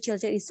of the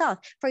children itself.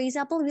 For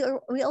example,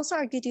 we also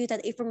argue to you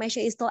that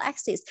information is still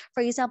exists.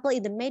 For example,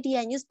 in the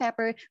media,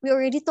 newspaper, we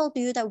already told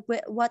to you that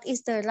what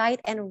is the right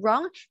and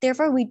wrong.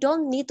 Therefore, we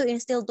don't need to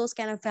instill those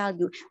kind of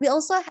value. We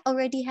also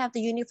already have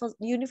the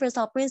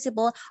universal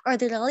principle or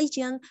the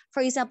religion,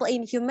 for example,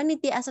 in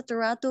humanity,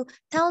 etc., to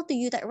tell to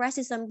you that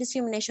racism,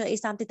 discrimination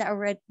is something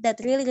that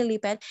really, really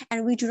bad,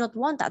 and we do not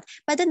want that.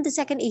 But then the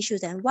second issue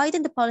then, why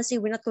then the policy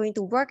we're not going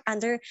to work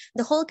under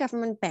the whole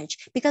government bench?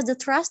 Because the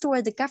trust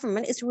toward the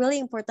government is really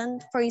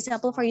important, for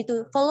example, for you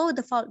to follow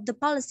the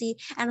policy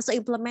and also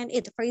implement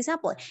it. For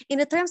example, in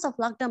the terms of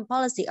lockdown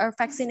policy or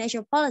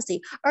vaccination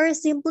policy, or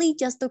simply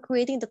just to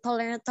creating the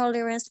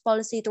tolerance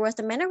policy towards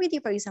the minority,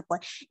 for example,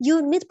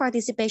 you need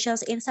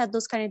participations inside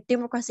those kind of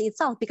democracy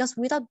itself, because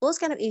without those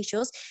kind of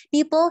issues,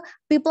 people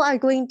are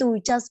going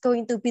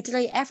to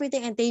betray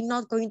everything and they're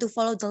not going to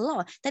follow the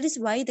law. That is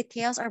why the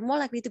chaos are more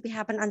likely to be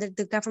happen under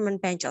the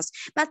government benches.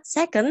 But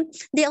second,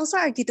 they also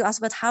argue to us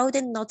about how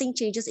then nothing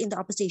changes in the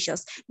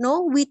oppositions.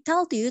 No, we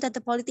tell to you that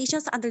the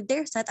politicians under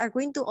their side are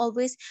going to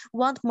always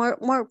want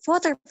more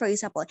voter, for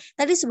example.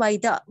 That is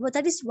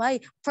why,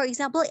 for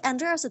example,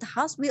 under us at the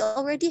house, we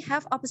already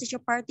have opposition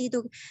party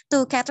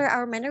to cater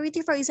our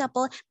minority, for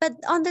example. But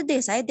on the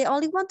day side, they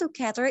only want to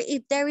cater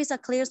if there is a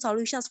clear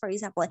solutions, for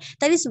example.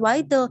 That is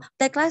why the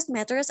Black Lives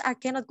Matters are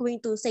cannot going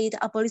to say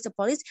abolish the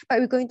police, but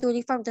we're going to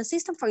reform the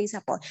system, for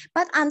example.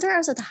 But under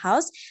us at the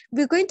house,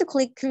 we're going to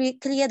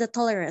create the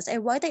tolerance.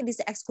 And why that is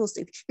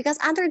exclusive? Because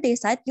under their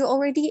side, you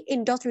already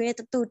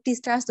indoctrinated to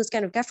distrust this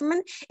kind of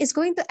government. It's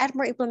going to add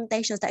more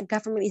implementations that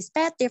government is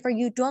bad, therefore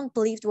you don't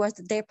believe towards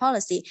their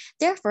policy.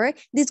 Therefore,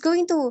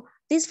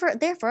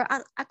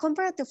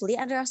 comparatively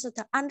under our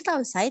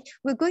side,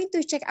 we're going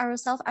to check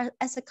ourselves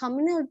as a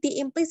community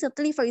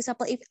implicitly. For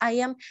example, if I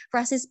am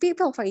racist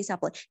people, for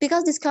example,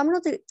 because this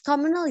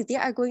communality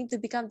are going to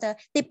become the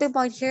tipping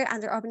point here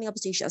under opening of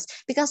positions.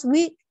 Because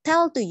we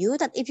tell to you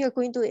that if you're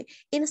going to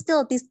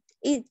instill this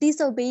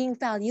disobeying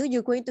value,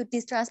 you're going to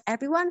distrust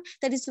everyone.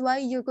 That is why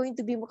you're going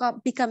to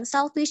become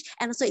selfish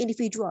and also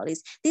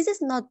individualist. This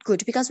is not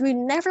good, because we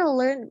never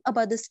learn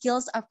about the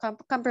skills of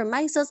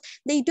compromises.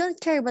 They don't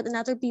care about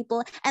another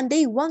people, and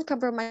they won't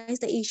compromise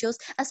the issues,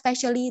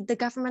 especially the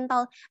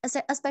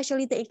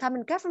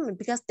incumbent government,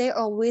 because they're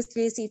always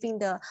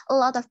receiving a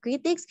lot of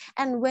critics.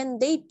 And when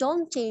they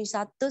don't change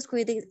that, those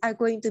critics are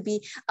going to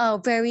be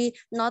very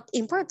not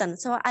important.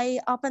 So I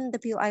open the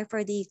POI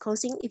for the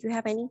closing, if you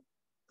have any.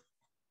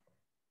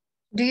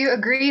 Do you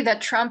agree that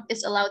Trump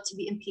is allowed to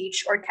be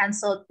impeached or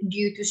cancelled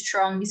due to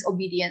strong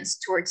disobedience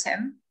towards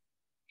him?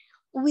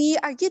 We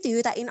argue to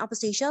you that in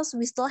oppositions,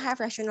 we still have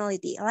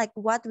rationality, like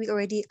what we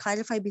already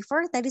clarified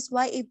before. That is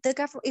why if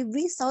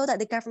we saw that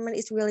the government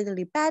is really,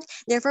 really bad,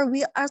 therefore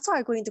we also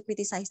are going to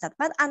criticize that.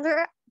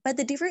 But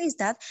the difference is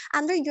that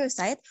under your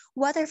side,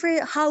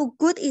 how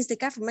good is the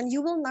government,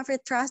 you will never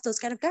trust those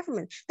kind of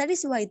government. That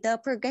is why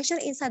the progression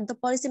inside the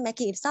policy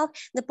making itself,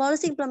 the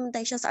policy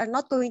implementations are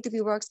not going to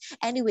be works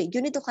anyway.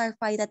 You need to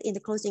clarify that in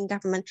the closing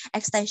government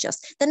extensions.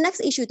 The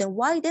next issue then,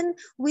 why then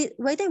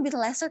with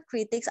lesser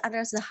critics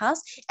under the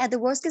house, at the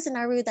worst case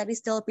scenario that is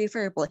still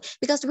preferable?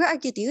 Because we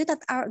argue to you that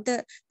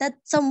that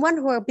someone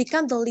who will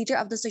become the leader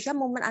of the social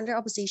movement under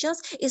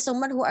oppositions is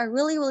someone who are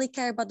really, really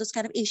care about those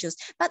kind of issues.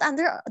 But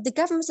under the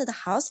governments of the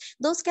house,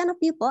 those kind of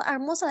people are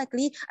most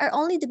likely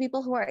only the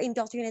people who are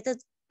indoctrinated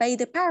by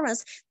the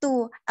parents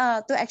to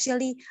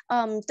actually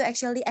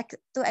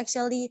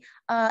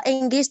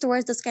engage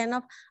towards this kind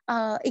of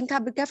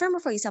incumbent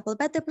government, for example.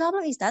 But the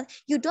problem is that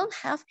you don't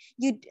have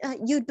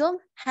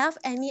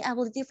any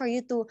ability for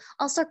you to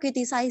also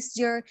criticize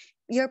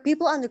your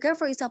people on the ground,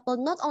 for example,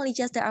 not only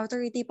just the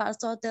authority, but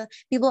also the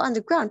people on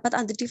the ground. But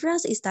the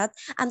difference is that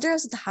under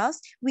the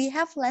house, we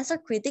have lesser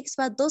critics,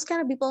 but those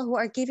kind of people who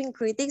are giving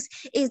critics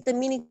is the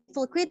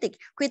meaningful critic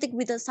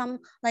with some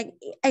like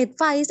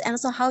advice, and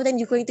so how then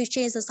you're going to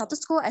change the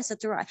status quo,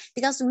 etc.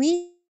 Because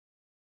we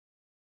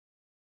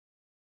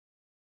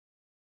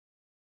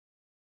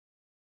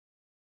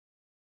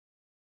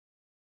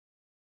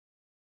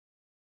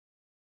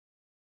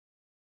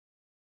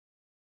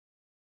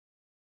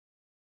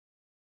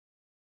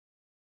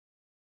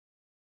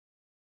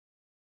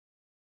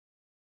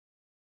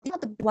not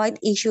the wide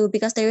issue,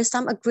 because there is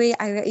some gray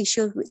area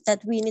issue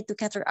that we need to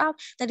cater out.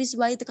 That is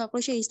why the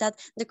conclusion is that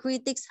the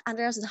critics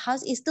under the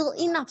house is still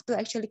enough to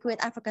actually create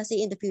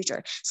advocacy in the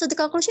future. So the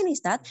conclusion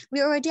is that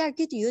we already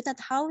argued to you that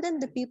how then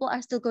the people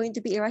are still going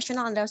to be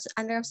irrational under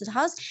the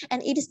house,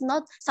 and it is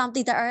not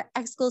something that are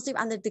exclusive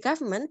under the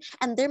government,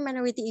 and their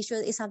minority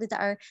issues is something that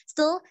are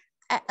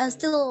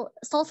still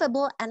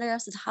solvable under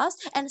the house.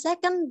 And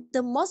second,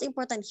 the most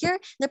important here,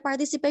 the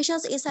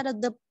participations inside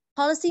of the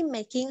policy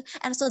making,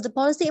 and so the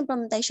policy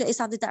implementation is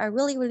something that are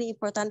really, really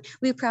important.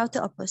 We're proud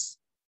to oppose.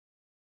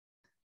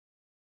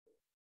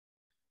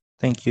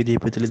 Thank you,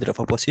 Deputy Leader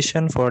of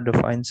Opposition, for the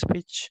fine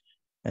speech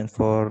and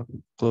for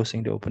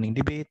closing the opening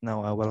debate.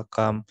 Now I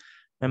welcome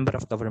Member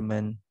of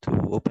Government to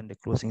open the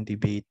closing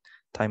debate.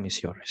 Time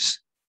is yours.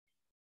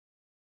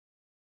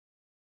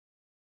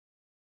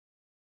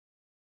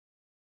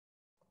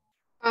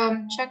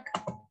 Check.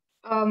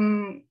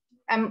 Am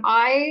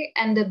I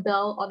and the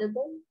bell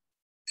audible?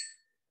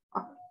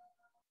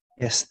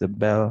 Yes, the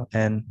bell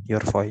and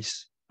your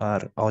voice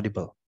are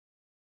audible.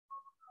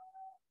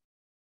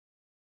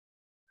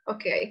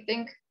 Okay, I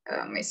think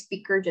my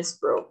speaker just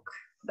broke,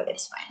 but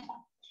it's fine.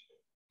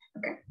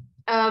 Okay.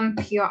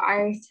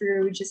 POI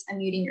through just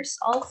unmuting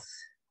yourself.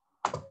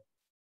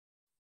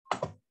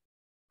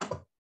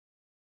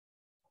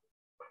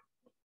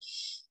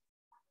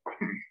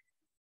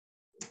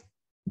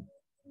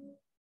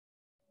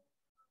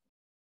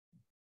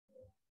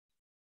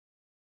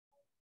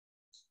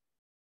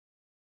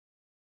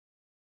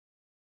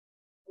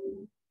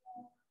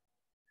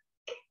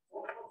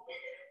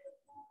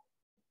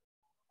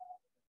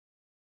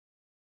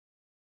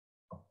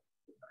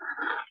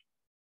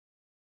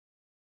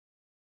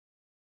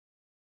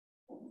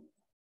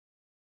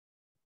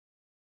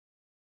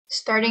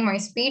 Starting my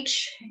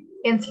speech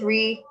in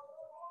 3,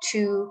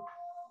 2,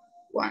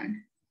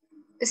 1.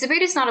 This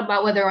debate is not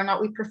about whether or not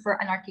we prefer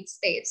anarchic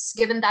states,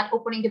 given that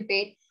opening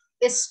debate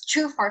is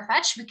too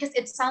far-fetched because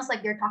it sounds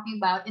like they're talking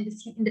about in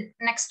the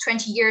next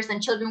 20 years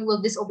and children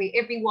will disobey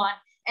everyone,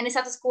 and in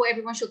status quo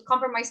everyone should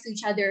compromise to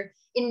each other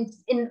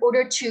in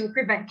order to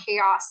prevent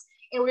chaos,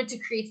 in order to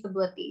create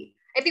stability.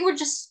 I think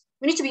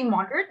we need to be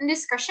moderate in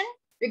discussion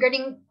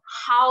regarding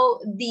how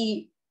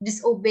the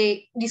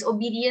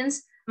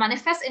disobedience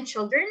manifests in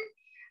children,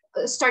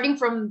 starting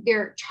from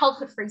their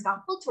childhood, for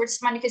example, towards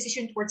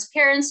manifestation towards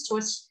parents,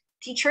 towards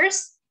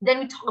teachers. Then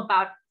we talk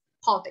about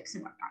politics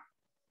and whatnot.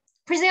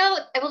 First,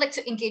 I would like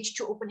to engage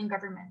to opening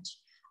government.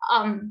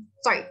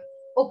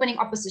 Opening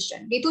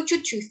opposition. They do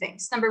two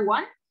things. Number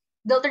one,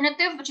 the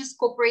alternative, which is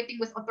cooperating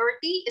with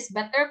authority, is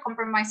better.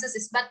 Compromises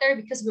is better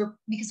because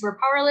we're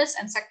powerless.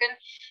 And second,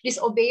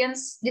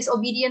 disobedience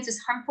is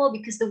harmful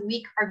because the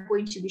weak are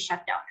going to be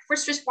shut down.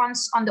 First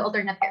response on the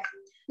alternative.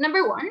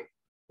 Number one,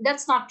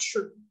 that's not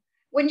true.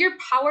 When you're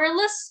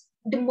powerless,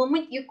 the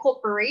moment you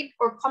cooperate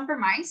or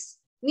compromise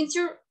means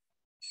you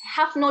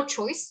have no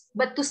choice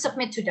but to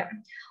submit to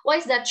them. Why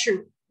is that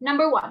true?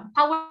 Number one,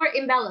 power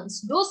imbalance.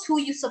 Those who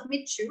you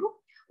submit to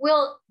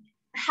will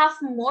have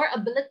more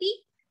ability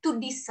to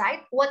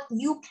decide what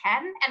you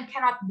can and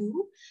cannot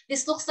do.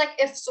 This looks like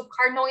if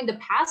Sukarno in the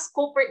past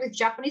cooperate with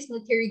Japanese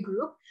military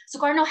group,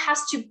 Sukarno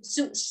has to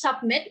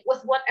submit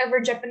with whatever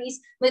Japanese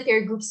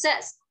military group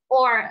says,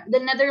 or the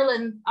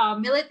Netherlands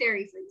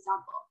military, for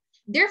example.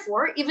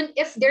 Therefore, even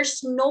if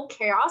there's no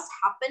chaos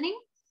happening,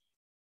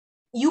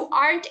 you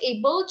aren't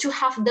able to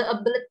have the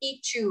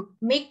ability to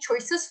make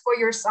choices for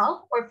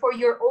yourself or for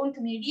your own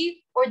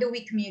community or the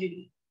weak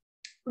community.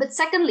 But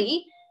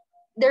secondly,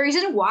 the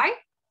reason why,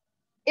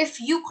 if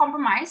you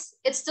compromise,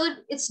 it's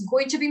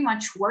going to be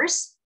much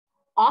worse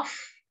off,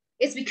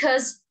 is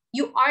because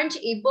you aren't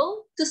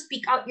able to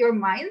speak out your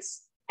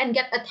minds and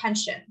get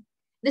attention.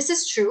 This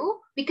is true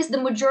because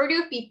the majority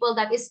of people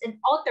that is in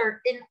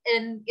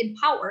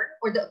power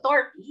or the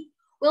authority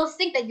will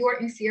think that you are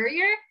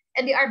inferior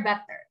and they are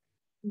better.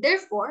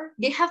 Therefore,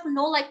 they have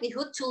no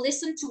likelihood to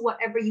listen to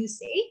whatever you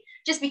say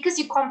just because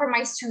you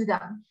compromise to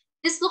them.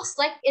 This looks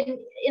like in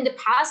the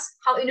past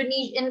how in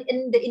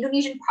the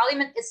Indonesian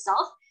parliament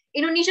itself,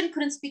 Indonesian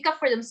couldn't speak up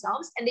for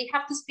themselves and they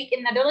have to speak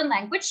in Netherlands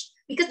language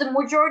because the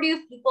majority of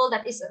people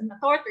that is an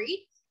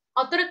authority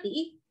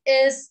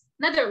is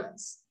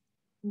Netherlands.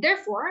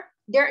 Therefore,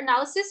 their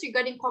analysis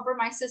regarding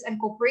compromises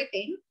and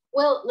cooperating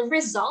will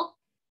result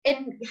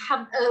in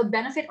have a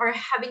benefit or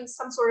having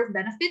some sort of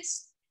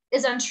benefits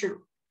is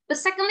untrue. But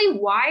secondly,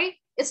 why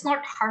it's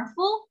not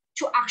harmful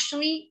to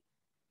actually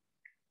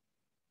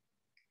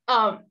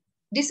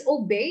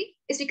disobey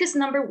is because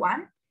number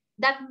one,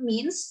 that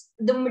means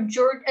the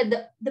majority,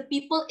 the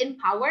people in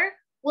power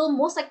will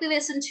most likely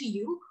listen to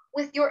you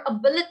with your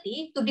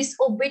ability to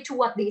disobey to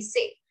what they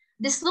say.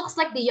 This looks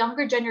like the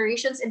younger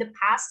generations in the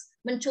past,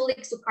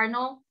 menculik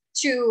Sukarno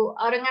to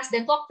Rengas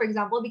Dengklok, for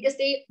example, because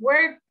they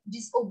were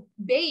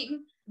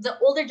disobeying the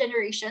older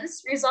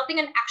generations, resulting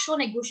in actual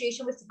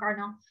negotiation with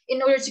Sukarno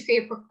in order to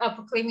create a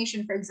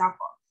proclamation, for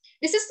example.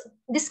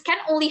 This can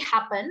only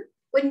happen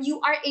when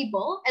you are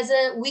able, as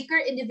a weaker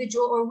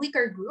individual or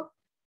weaker group,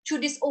 to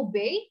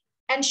disobey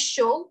and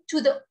show to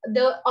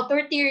the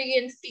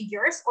authoritarian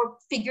figures or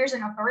figures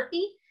in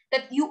authority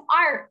that you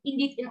are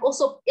indeed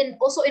also in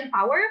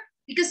power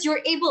because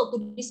you're able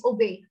to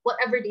disobey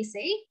whatever they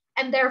say,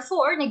 and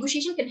therefore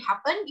negotiation can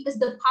happen because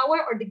the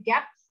power or the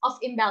gap of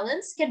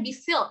imbalance can be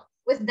filled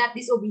with that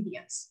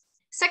disobedience.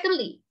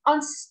 Secondly,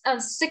 on a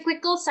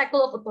cyclical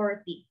cycle of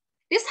authority.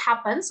 This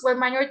happens where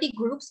minority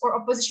groups or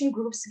opposition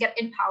groups get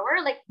in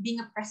power, like being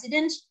a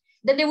president.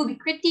 Then there will be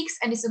critiques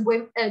and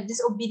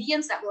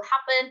disobedience that will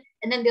happen,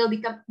 and then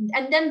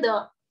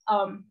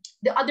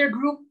the other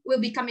group will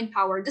become in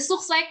power. This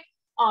looks like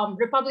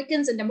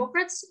Republicans and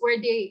Democrats, where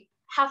they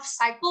have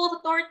cycle of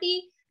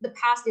authority. The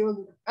past,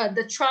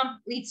 the Trump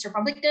leads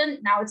Republican.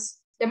 Now it's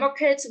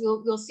Democrats.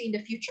 We'll see in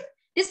the future.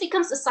 This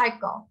becomes a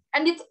cycle,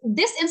 and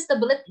this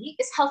instability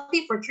is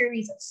healthy for two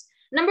reasons.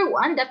 Number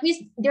one, that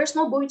means there's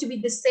not going to be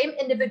the same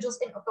individuals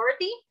in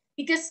authority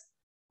because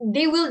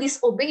they will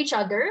disobey each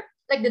other,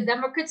 like the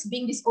Democrats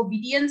being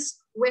disobedient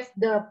with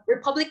the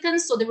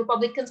Republicans. So the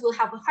Republicans will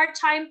have a hard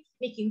time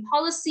making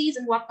policies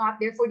and whatnot.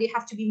 Therefore, they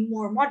have to be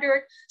more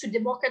moderate to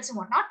Democrats and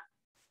whatnot.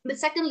 But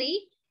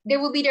secondly, there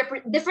will be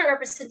different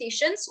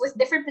representations with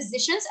different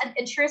positions and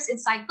interests in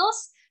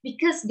cycles,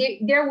 because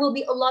there will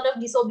be a lot of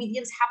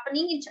disobedience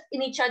happening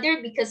in each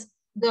other because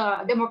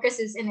the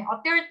democracy is in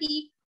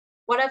authority,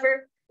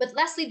 whatever. But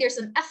lastly, there's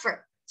an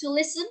effort to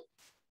listen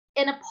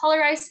in a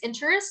polarized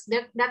interest.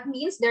 That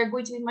means they're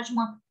going to be much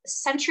more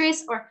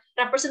centrist or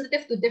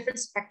representative to different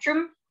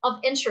spectrum of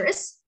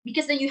interests,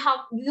 because then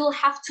you'll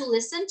have to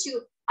listen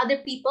to other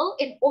people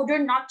in order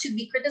not to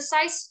be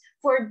criticized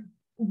for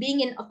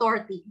being in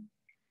authority.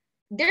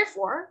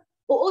 Therefore,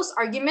 OO's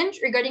argument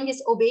regarding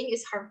disobeying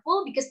is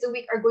harmful because the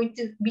weak are going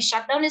to be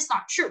shut down is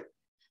not true.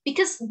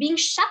 Because being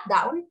shut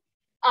down,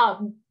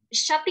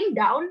 shutting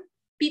down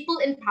people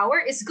in power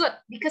is good,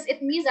 because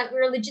it means that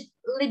we're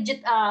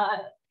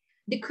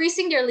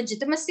decreasing their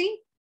legitimacy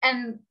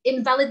and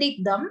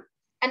invalidate them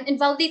and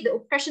invalidate the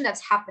oppression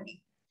that's happening.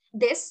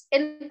 This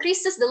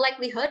increases the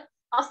likelihood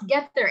of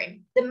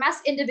gathering the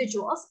mass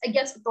individuals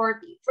against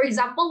authority. For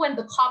example, when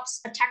the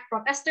cops attack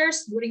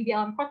protesters during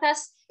BLM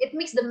protests, it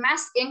makes the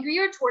mass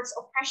angrier towards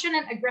oppression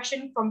and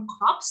aggression from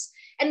cops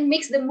and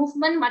makes the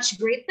movement much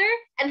greater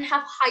and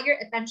have higher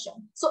attention.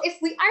 So if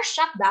we are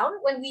shut down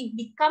when we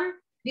become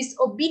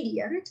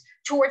disobedient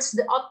towards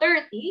the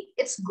authority,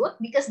 it's good,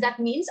 because that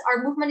means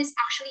our movement is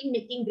actually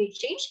making great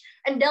change.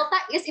 And delta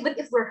is, even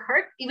if we're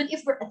hurt, even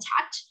if we're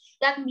attacked,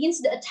 that means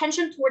the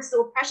attention towards the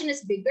oppression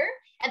is bigger.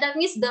 And that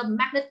means the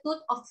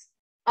magnitude of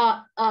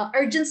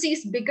urgency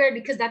is bigger,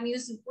 because that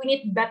means we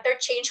need better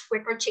change,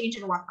 quicker change,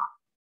 and whatnot.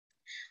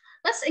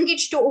 Let's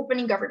engage to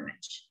opening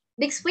government.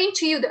 They explain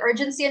to you the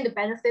urgency and the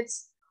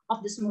benefits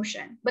of this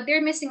motion, but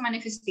they're missing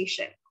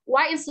manifestation.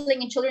 Why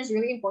instilling in children is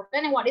really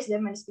important, and what is the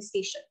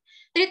manifestation?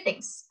 3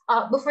 things.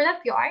 Before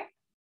that, POI.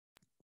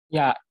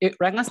 Yeah,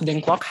 Ragnas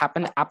Dengklok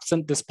happened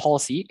absent this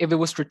policy. If it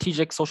was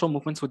strategic, social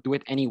movements would do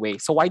it anyway.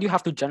 So why do you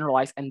have to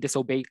generalize and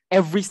disobey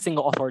every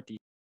single authority?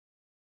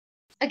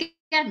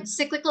 Again,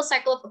 cyclical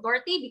cycle of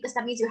authority, because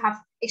that means you have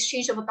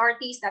exchange of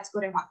authorities, that's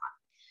good and whatnot.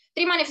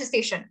 3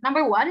 manifestation.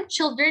 Number 1,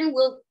 children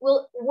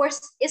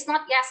is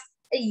not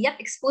yet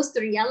exposed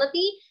to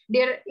reality.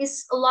 There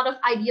is a lot of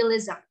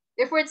idealism.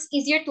 Therefore, it's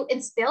easier to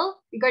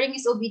instill regarding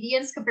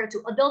disobedience compared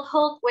to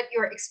adulthood. When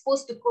you're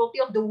exposed to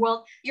cruelty of the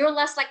world, you're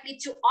less likely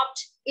to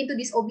opt into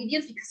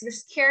disobedience because you're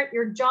scared,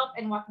 your job,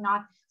 and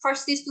whatnot.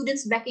 Firstly,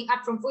 students backing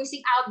up from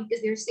voicing out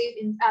because they're safe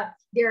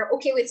they're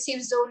okay with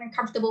safe zone and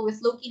comfortable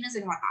with low keyness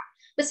and whatnot.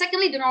 But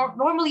secondly, the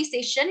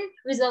normalization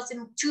results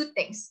in 2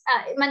 things.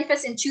 It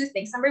manifests in 2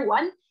 things. Number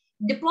 1,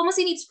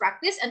 diplomacy needs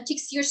practice and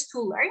takes years to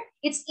learn.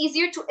 It's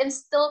easier to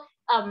instill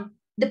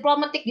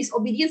diplomatic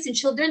disobedience in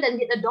children than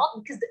in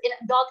adult, because in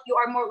adult you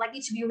are more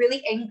likely to be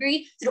really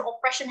angry to the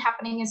oppression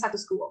happening inside the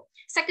school.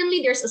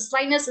 Secondly, there's a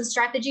slyness and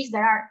strategies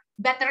that are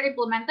better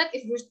implemented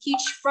if you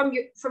teach from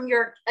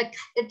your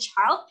a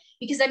child,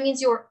 because that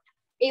means you're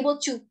able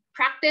to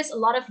practice a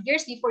lot of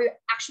years before you're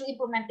actually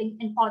implementing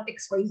in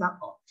politics, for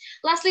example.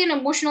 Lastly, in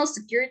emotional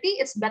security,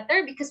 it's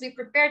better because we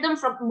prepare them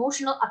from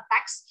emotional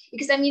attacks,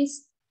 because that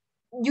means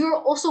you're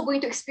also going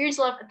to experience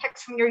a lot of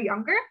attacks from your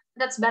younger.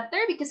 That's better,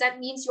 because that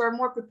means you are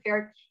more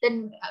prepared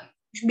than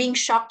being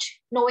shocked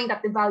knowing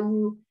that the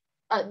value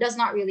does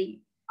not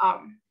really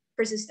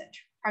persistent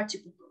prior to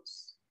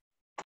propose.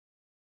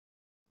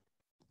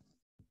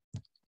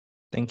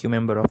 Thank you,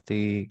 member of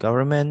the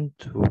government,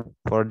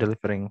 for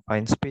delivering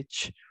fine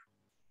speech.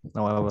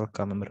 Now I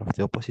welcome member of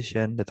the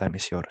opposition. The time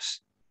is yours.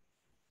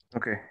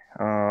 Okay.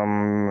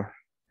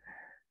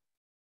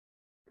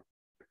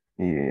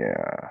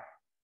 Yeah.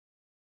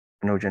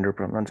 No gender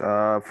pronouns.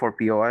 For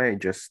POI,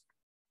 just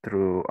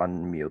through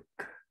unmute.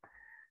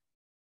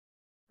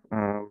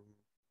 I'm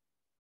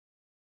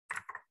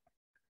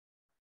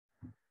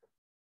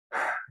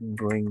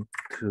going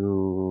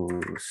to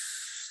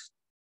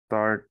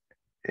start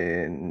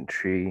in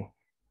 3,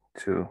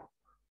 2,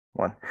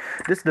 1.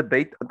 This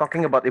debate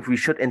talking about if we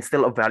should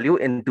instill a value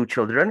into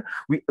children,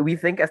 we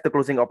think as the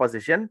closing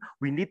opposition,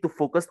 we need to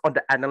focus on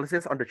the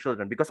analysis on the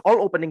children, because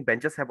all opening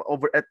benches have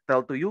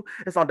tell to you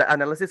is on the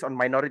analysis on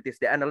minorities,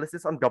 the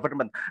analysis on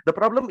government. The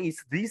problem is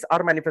these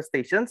are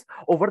manifestations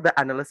over the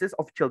analysis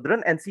of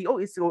children, and CO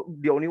is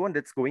the only one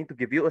that's going to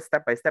give you a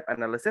step-by-step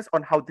analysis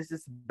on how this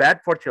is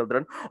bad for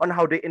children, on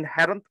how the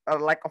inherent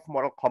lack of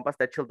moral compass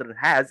that children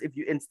has. If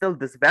you instill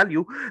this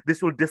value,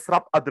 this will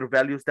disrupt other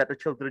values that the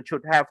children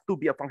should have to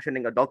be a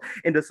functioning adult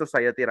in the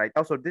society right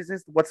now. So this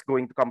is what's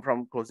going to come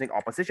from closing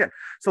opposition.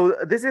 So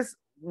this is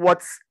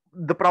what's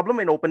the problem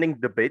in opening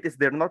debate is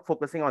they're not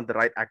focusing on the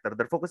right actor.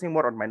 They're focusing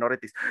more on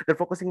minorities. They're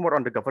focusing more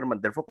on the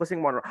government. They're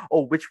focusing more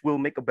on, which will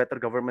make a better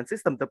government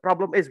system. The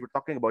problem is we're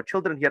talking about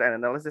children here, and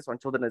analysis on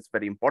children is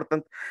very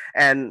important.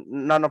 And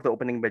none of the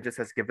opening benches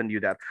has given you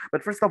that.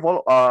 But first of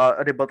all,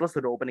 rebuttals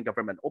to the opening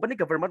government. Opening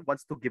government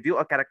wants to give you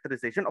a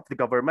characterization of the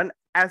government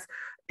as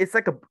it's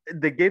like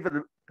they gave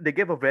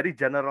a very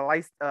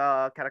generalized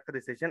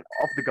characterization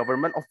of the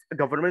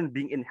government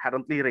being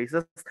inherently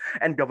racist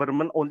and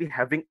government only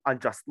having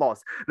unjust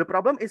laws. The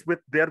problem is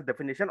with their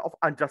definition of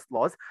unjust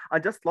laws.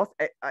 Unjust laws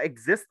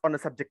exist on a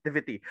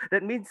subjectivity.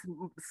 That means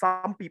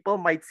some people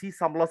might see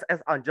some laws as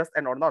unjust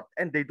and or not,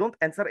 and they don't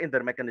answer in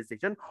their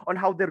mechanization on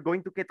how they're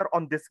going to cater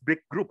on this big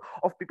group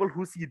of people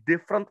who see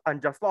different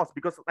unjust laws.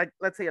 Because, like,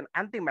 let's say an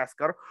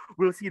anti-masker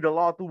will see the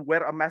law to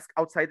wear a mask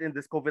outside in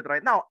this COVID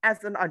right now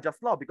as an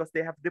unjust law because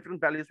they have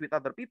different values with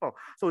other people.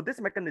 So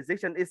this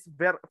mechanization is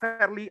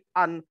fairly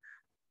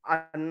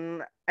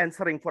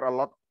unanswering for a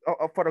lot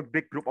for a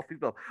big group of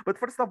people. But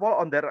first of all,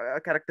 on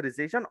their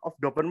characterization of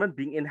government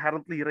being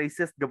inherently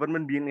racist,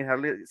 government being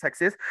inherently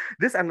sexist,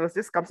 this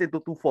analysis comes into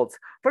two folds.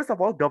 First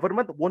of all,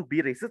 government won't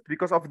be racist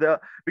because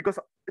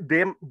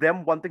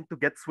them wanting to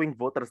get swing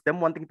voters, them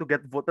wanting to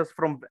get voters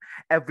from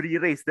every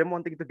race, them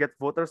wanting to get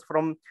voters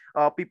from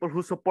people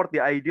who support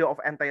the idea of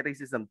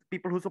anti-racism,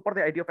 people who support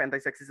the idea of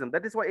anti-sexism.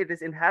 That is why it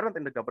is inherent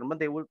in the government.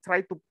 They will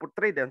try to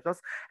portray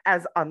themselves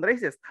as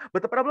unracist.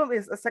 But the problem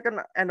is a second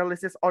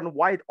analysis on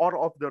why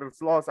all of the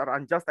laws are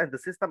unjust and the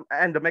system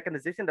and the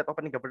mechanization that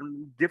opening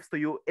government gives to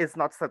you is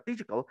not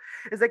strategical.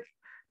 It's like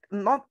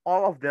not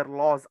all of their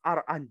laws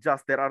are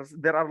unjust. There are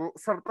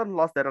certain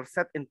laws that are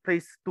set in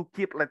place to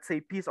keep, let's say,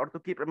 peace or to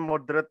keep a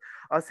moderate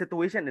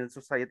situation in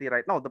society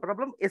right now. The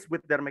problem is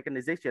with their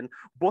mechanization,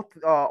 both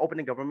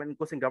opening government and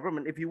closing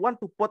government. If you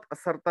want to put a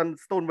certain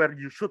stone where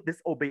you should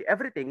disobey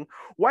everything,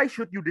 why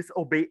should you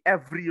disobey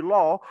every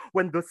law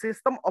when the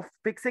system of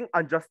fixing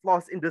unjust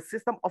laws in the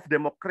system of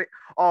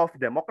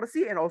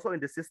democracy and also in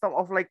the system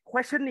of like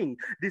questioning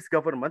this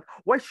government,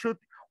 why should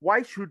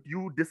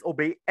you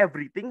disobey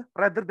everything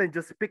rather than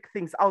just pick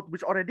things out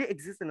which already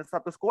exist in the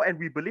status quo and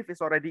we believe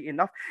is already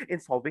enough in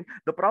solving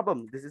the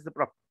problem? This is the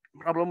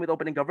problem with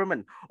opening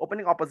government.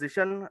 Opening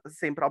opposition,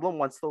 same problem,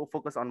 wants to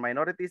focus on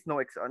minorities,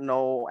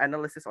 no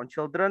analysis on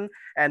children,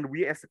 and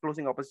we as the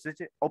closing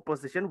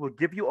opposition will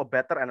give you a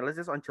better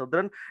analysis on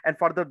children, and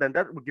further than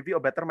that, we'll give you a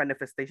better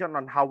manifestation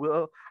on how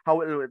it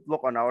will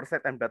look on our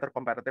side and better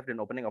comparative than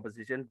opening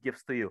opposition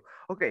gives to you.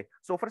 Okay,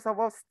 so first of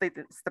all,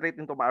 straight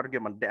into my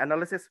argument. The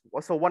analysis,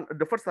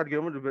 the first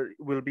argument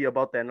will be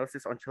about the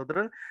analysis on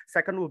children.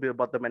 Second will be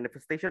about the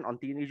manifestation on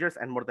teenagers,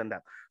 and more than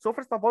that. So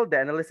first of all, the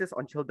analysis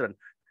on children.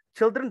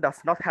 Children does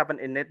not have an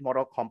innate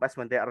moral compass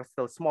when they are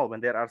still small,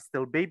 when they are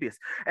still babies,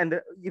 and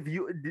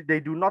they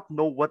do not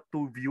know what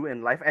to view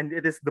in life, and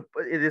it is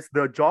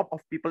the job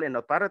of people in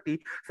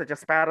authority, such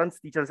as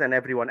parents, teachers, and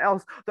everyone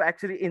else, to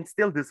actually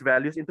instill these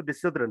values into the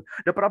children.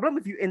 The problem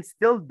if you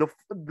instill the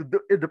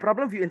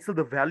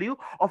value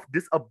of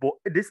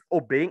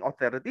disobeying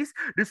authorities,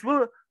 this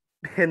will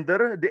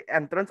hinder the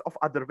entrance of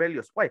other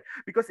values. Why?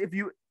 Because if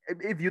you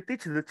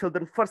teach the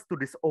children first to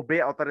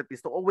disobey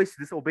authorities, to always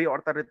disobey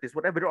authorities,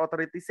 whatever the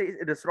authority says,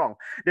 it is wrong.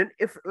 Then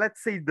if,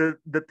 let's say, the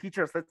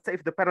teachers, let's say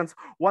if the parents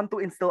want to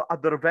instill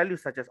other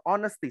values such as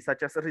honesty,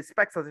 such as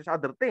respect, such as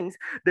other things,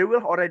 they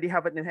will already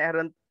have an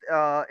inherent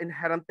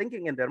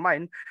thinking in their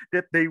mind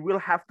that they will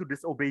have to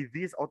disobey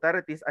these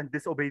authorities and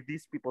disobey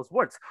these people's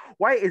words.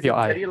 Why is it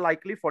very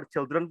likely for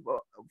children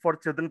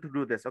to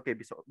do this? Okay,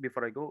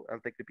 before I go, I'll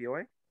take the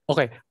POI.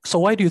 Okay, so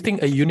why do you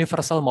think a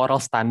universal moral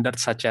standard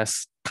such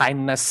as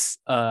kindness,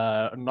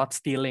 not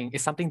stealing,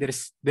 is something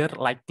they're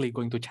likely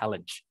going to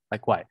challenge?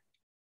 Like why?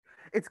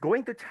 It's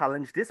going to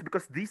challenge this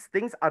because these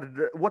things are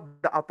what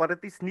the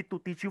authorities need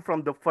to teach you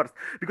from the first,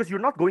 because you're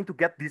not going to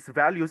get these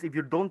values if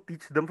you don't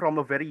teach them from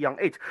a very young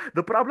age.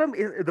 The problem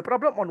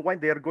on why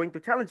they are going to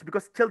challenge,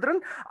 because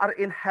children are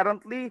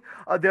inherently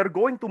they're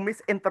going to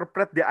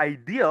misinterpret the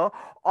idea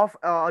of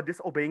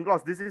disobeying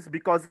laws. This is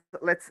because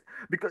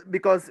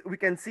we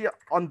can see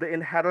on the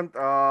inherent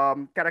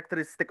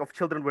characteristic of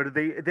children where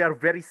they are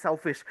very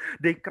selfish.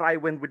 They cry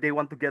when they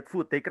want to get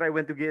food. They cry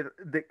when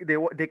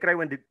they cry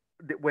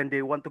when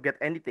they want to get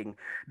anything.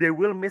 They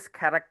will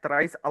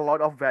mischaracterize a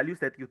lot of values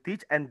that you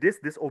teach, and this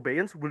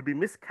disobedience will be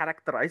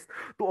mischaracterized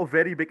to a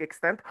very big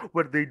extent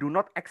where they do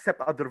not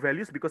accept other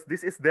values because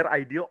this is their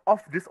idea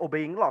of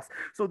disobeying laws.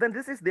 So then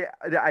this is the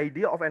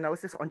idea of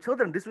analysis on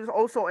children. This will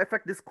also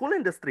affect the school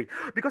industry,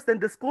 because then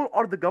the school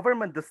or the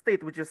government, the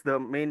state, which is the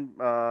main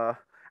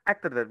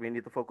actor that we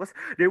need to focus,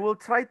 they will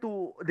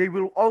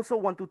also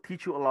want to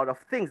teach you a lot of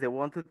things. They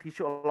want to teach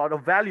you a lot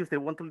of values. They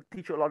want to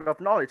teach you a lot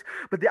of knowledge.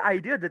 But the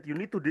idea that you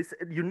need to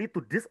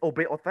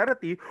disobey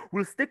authority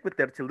will stick with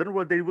their children,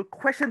 where they will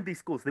question these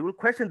schools, they will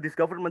question these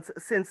governments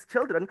since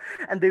children,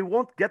 and they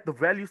won't get the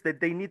values that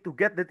they need to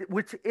get,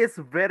 which is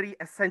very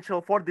essential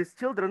for these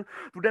children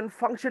to then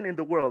function in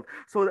the world.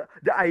 So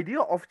the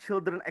idea of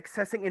children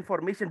accessing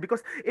information,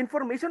 because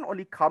information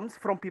only comes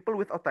from people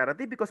with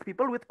authority, because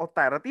people with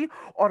authority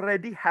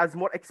already has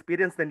more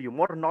experience than you,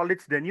 more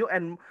knowledge than you,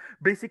 and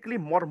basically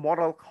more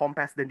moral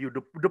compass than you.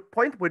 The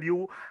point where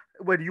you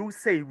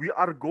say we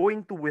are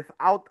going to,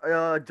 without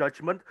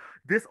judgment,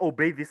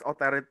 disobey these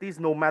authorities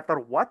no matter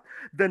what,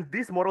 then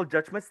these moral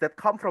judgments that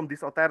come from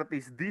these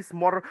authorities, these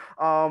more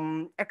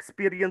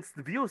experienced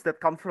views that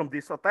come from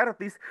these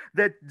authorities,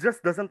 that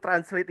just doesn't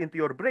translate into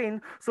your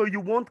brain, so you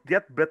won't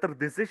get better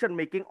decision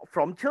making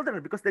from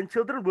children, because then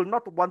children will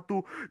not want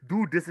to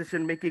do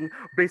decision making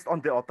based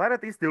on the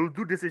authorities. They will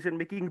do decision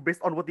making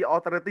based on what the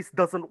authorities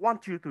doesn't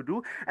want you to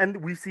do, and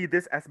we see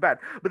this as bad.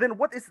 But then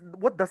what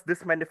does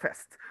this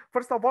manifest?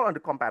 First of all, on the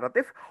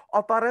comparative,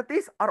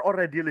 authorities are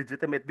already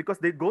legitimate because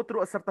they go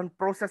through a certain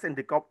process in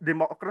the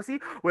democracy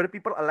where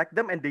people elect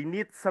them and they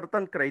need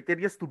certain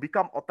criteria to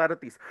become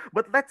authorities.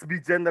 But let's be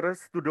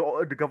generous to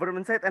the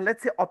government side, and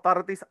let's say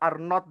authorities are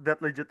not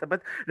that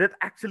legitimate, that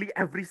actually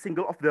every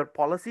single of their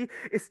policy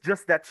is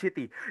just that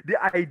shitty.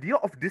 The idea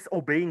of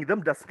disobeying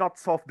them does not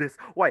solve this.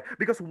 Why?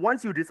 Because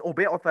once you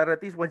disobey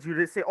authorities, once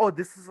you say, oh,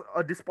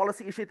 this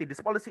policy is shitty,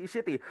 this policy is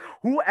shitty,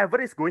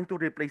 whoever is going to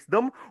replace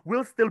them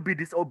will still be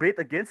disobeyed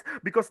against,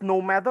 because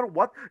no matter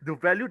what, the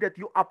value that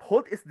you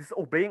uphold is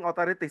disobeying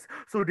authorities.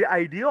 So the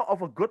idea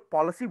of a good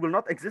policy will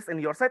not exist in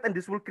your side, and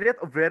this will create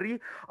a very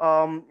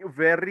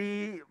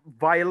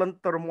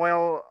violent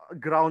turmoil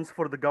grounds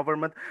for the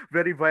government,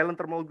 very violent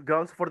turmoil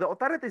grounds for the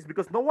authorities,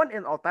 because no one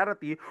in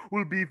authority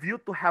will be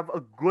viewed to have a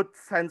good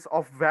sense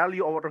of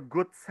value or a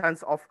good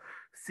sense of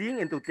seeing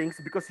into things,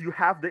 because you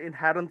have the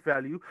inherent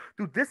value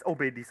to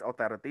disobey these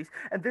authorities.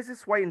 And this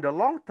is why in the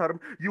long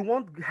term you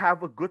won't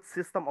have a good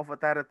system of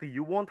authority,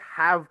 you won't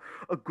have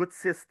a good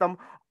system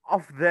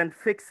of then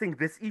fixing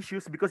these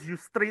issues, because you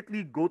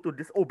straightly go to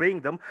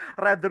disobeying them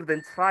rather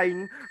than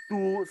trying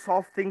to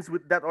solve things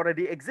with that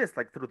already exist,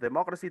 like through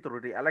democracy,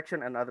 through the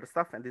election and other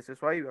stuff. And this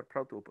is why we are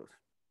proud to oppose.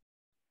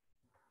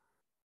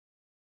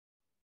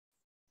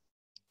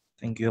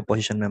 Thank you,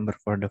 opposition member,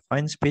 for the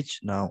fine speech.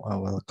 Now I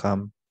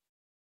welcome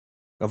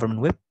Government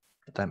Whip.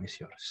 The time is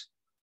yours.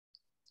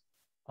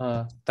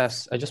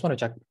 Tess, I just want to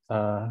check,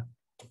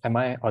 am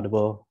I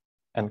audible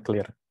and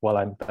clear while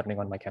I'm turning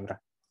on my camera?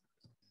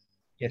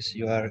 Yes,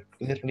 you are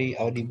clearly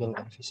audible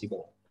and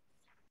visible.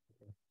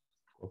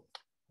 Cool.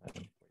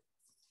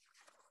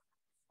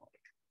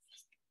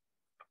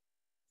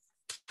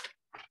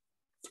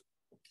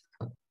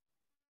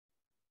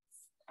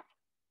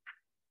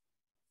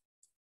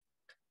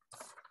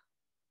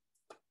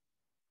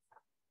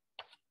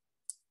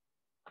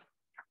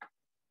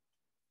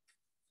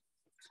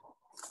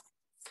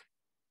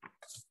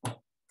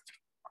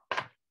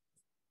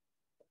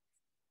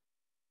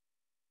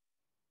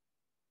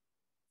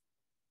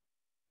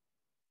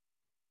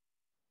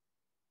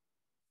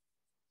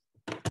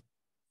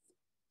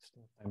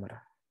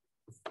 Timer.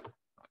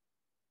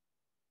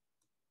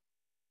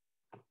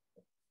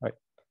 Right.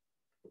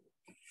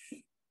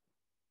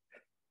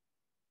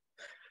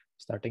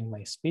 Starting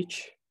my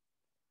speech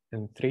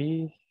in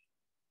 3,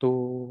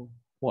 2,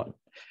 1.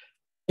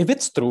 If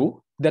it's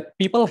true that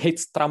people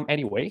hate Trump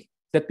anyway,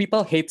 that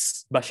people hate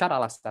Bashar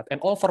al-Assad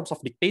and all forms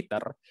of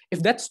dictator,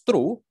 if that's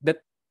true, that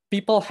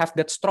people have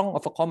that strong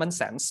of a common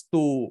sense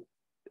to,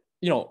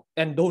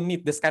 and don't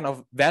need this kind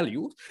of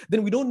value,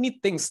 then we don't need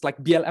things like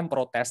BLM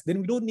protests, then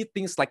we don't need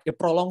things like a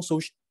prolonged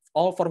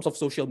all forms of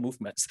social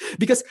movements.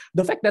 Because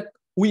the fact that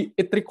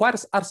it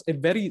requires us a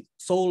very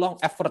so long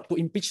effort to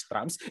impeach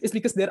Trump is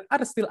because there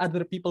are still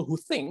other people who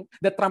think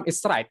that Trump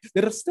is right.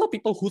 There are still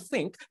people who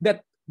think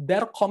that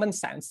their common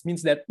sense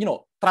means that,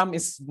 Trump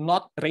is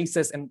not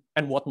racist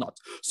and whatnot.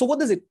 So what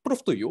does it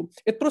prove to you?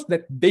 It proves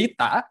that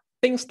data,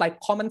 things like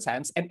common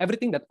sense and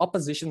everything that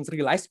opposition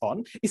relies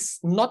on is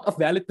not a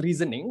valid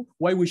reasoning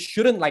why we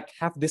shouldn't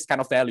have this kind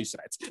of values,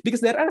 right?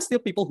 Because there are still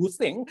people who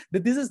think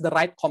that this is the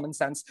right common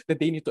sense that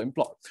they need to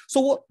employ.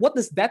 So what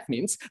does that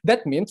mean?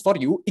 That means for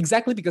you,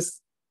 exactly because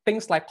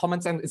things like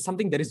common sense is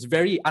something that is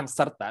very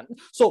uncertain.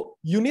 So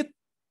you need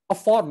a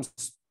forms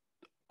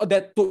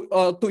that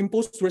to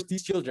impose towards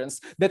these children,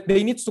 that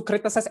they need to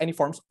criticize any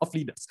forms of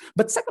leaders.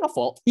 But second of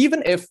all,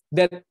 even if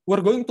that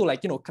we're going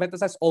to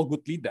criticize all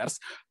good leaders,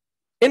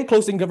 in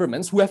closing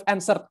governments who have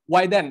answered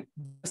why then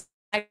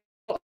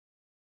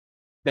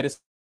that is,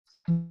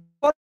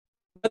 but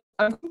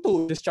I'm going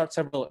to discharge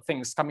several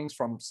things coming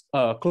from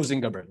closing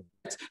government.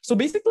 So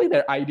basically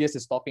their ideas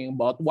is talking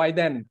about why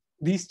then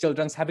these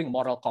children's having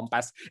moral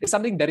compass is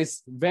something that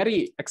is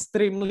very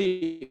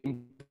extremely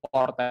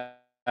important,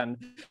 and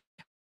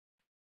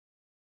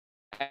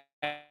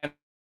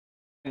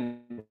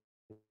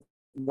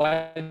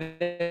why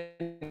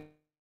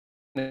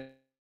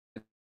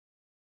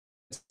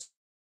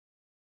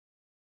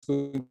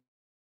going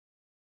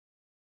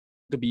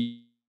to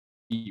be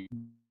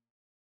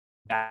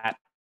bad,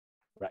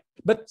 right?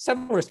 But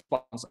several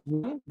responses.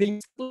 One, they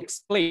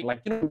explain,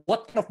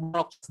 what kind of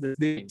moral this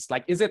means.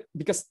 Is it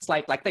because it's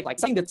like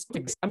something that's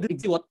I'm doing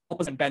what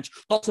opposite bench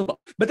talks about.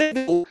 But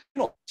then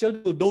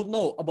children who don't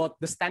know about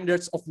the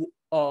standards of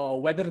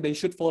whether they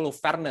should follow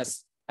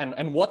fairness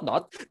and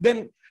whatnot,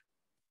 then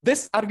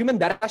this argument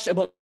that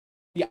about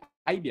the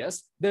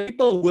ideas, the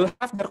people will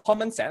have their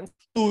common sense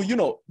to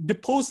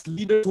depose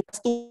leaders who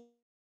have to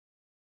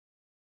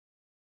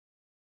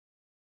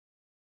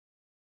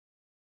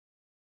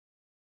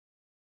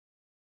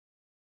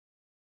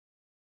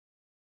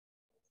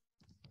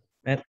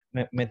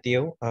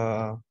Matthew,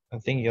 I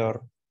think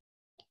your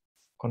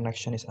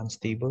connection is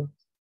unstable.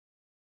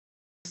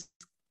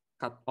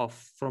 Cut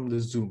off from the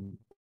Zoom.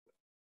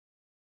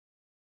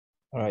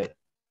 All right.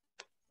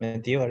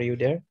 Matthew, are you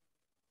there?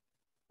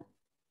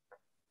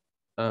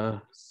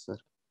 Sir.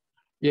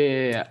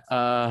 Yeah.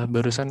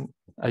 Barusan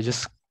I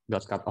just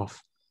got cut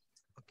off.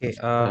 Okay.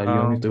 You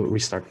want me to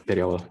restart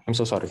dari awal? I'm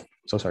so sorry.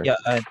 Yeah,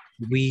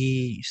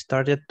 we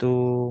started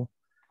to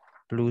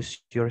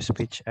lose your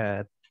speech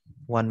at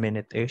 1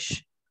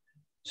 minute-ish.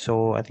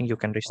 So I think you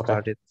can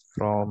restart it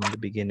from the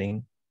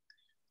beginning.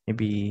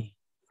 Maybe,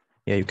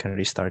 yeah, you can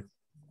restart.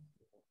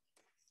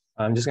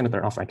 I'm just gonna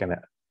turn off my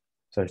camera.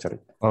 Sorry.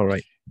 All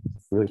right.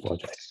 Really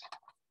apologize.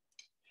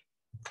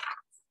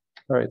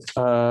 All right.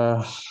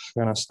 I'm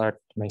gonna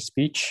start my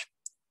speech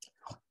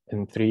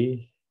in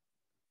 3,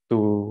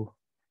 2,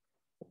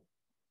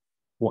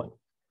 1.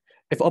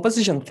 If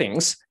opposition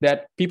thinks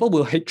that people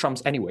will hate Trump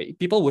anyway,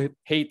 people will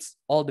hate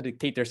all the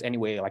dictators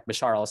anyway, like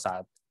Bashar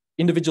al-Assad,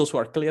 individuals who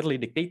are clearly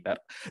dictator,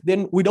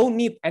 then we don't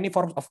need any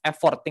form of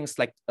effort, things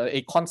like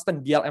a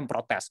constant BLM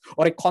protest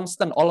or a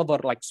constant all over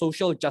like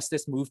social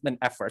justice movement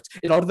efforts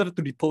in order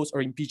to depose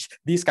or impeach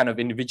these kind of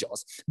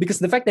individuals. Because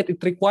the fact that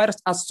it requires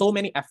us so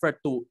many effort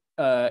to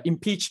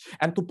impeach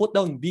and to put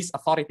down these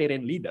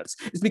authoritarian leaders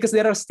is because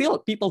there are still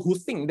people who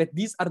think that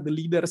these are the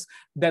leaders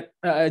that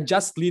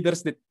just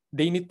leaders that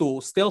they need to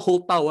still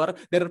hold power.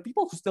 There are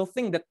people who still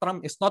think that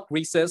Trump is not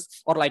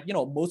racist or like,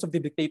 most of the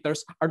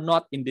dictators are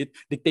not indeed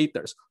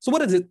dictators. So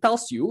what does it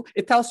tells you?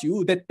 It tells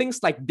you that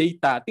things like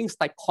data, things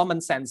like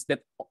common sense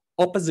that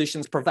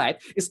oppositions provide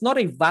is not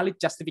a valid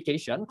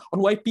justification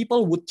on why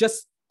people would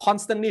just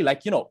constantly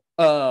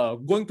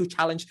going to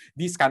challenge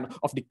these kind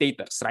of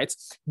dictators, right?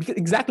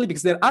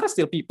 Because there are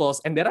still peoples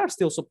and there are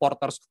still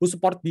supporters who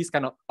support these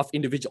kind of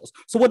individuals.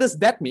 So what does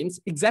that mean?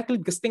 Exactly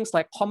because things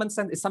like common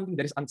sense is something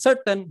that is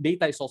uncertain.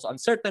 Data is also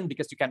uncertain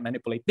because you can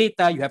manipulate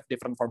data. You have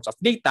different forms of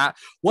data.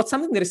 What's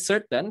something that is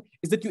certain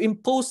is that you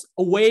impose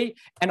a way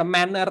and a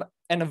manner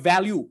and a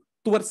value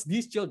towards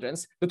these children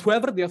that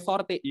whoever the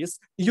authority is,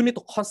 you need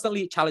to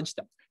constantly challenge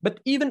them. But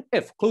even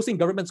if closing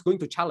government is going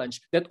to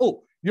challenge that,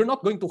 you're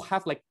not going to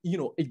have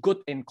a good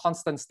and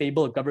constant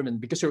stable government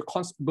because you're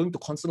going to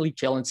constantly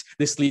challenge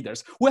these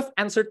leaders. We have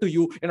answered to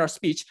you in our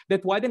speech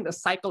that why then a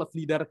cycle of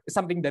leader is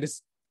something that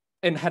is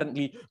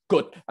inherently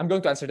good. I'm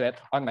going to answer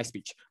that on my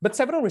speech. But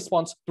several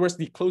response towards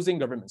the closing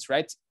governments,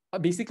 right?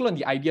 Basically on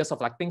the ideas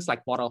of things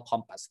like moral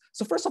compass.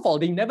 So first of all,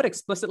 they never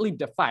explicitly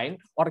define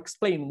or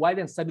explain why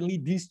then suddenly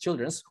these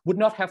children would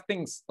not have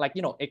things like,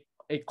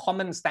 a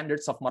common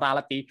standards of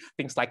morality,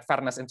 things like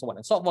fairness and so on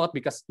and so forth.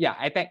 Because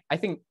I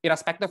think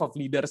irrespective of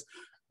leaders,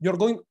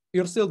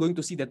 you're still going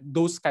to see that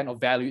those kind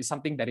of value is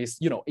something that is,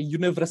 a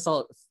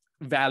universal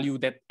value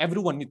that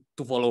everyone needs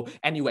to follow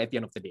anyway at the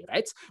end of the day,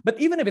 right?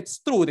 But even if it's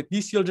true that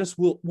these children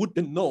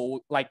wouldn't know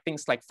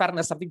things like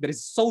fairness, something that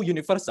is so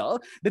universal,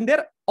 then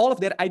all of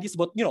their ideas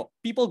about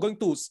people going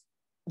to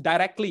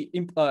directly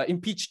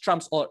impeach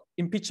Trump or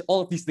impeach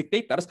all of these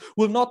dictators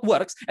will not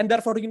work, and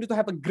therefore you need to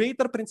have a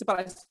greater principle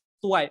as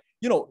to why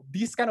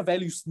these kind of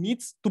values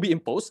needs to be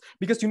imposed,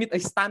 because you need a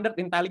standard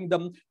in telling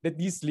them that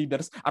these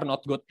leaders are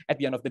not good at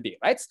the end of the day,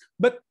 right?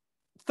 But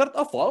third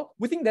of all,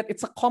 we think that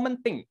it's a common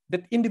thing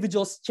that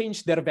individuals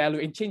change their value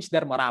and change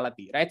their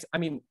morality, right? I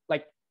mean,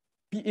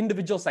 the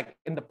individuals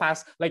in the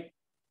past,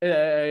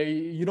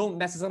 you don't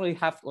necessarily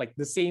have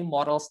the same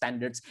moral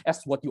standards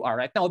as what you are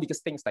right now,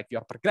 because things like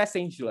you're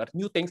progressing, you learn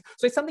new things.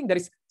 So it's something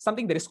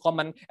that is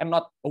common and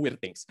not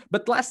weird things.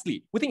 But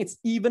lastly, we think it's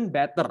even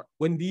better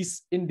when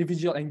these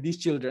individuals and these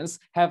children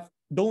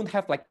don't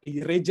have a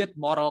rigid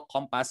moral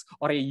compass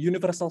or a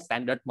universal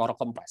standard moral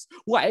compass.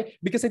 Why?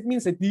 Because it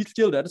means that these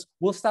children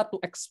will start to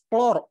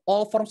explore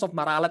all forms of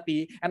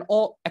morality and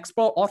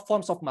explore all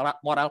forms of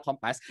moral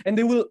compass, and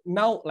they will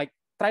now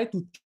try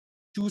to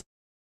choose.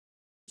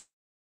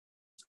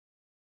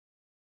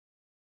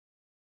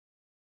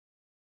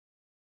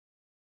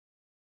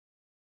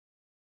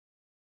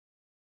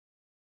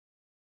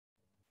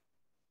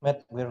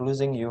 Matt, we're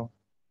losing you.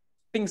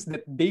 Things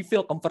that they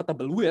feel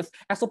comfortable with,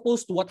 as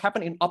opposed to what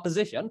happened in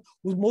opposition,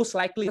 who most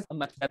likely have a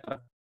much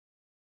better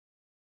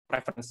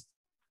preference.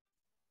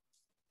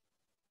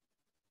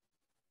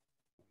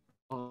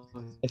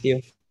 Matthew.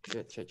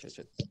 Shit.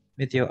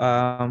 Matthew,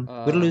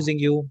 we're losing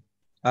you.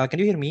 Can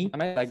you hear me?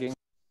 Am I lagging?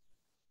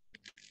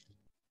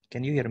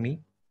 Can you hear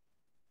me?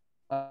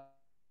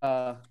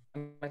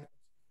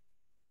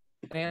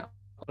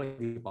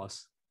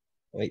 Pause.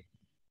 Wait.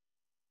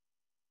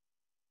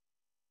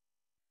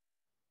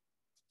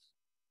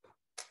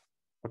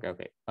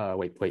 Okay.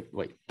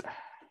 Wait.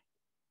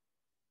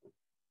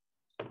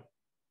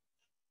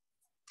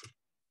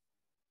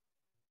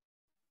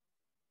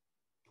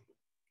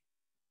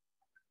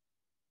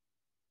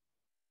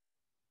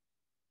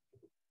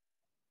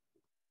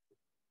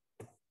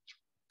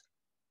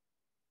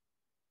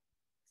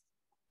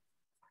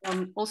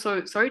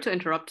 Also, sorry to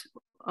interrupt.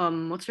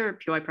 What's your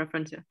POI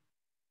preference here?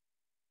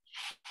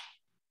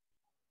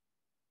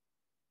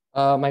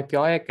 My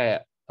POI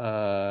kayak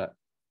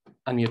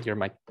unmute your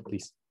mic,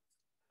 please.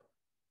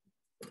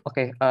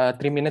 Okay,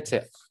 3 minutes.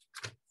 Yeah.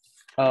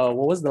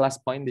 What was the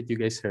last point that you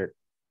guys heard?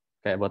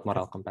 Okay, about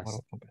moral compass.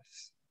 Moral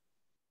compass.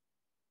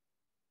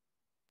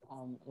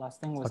 Last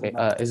thing was Okay,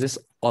 about is this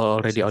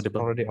already audible?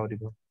 Already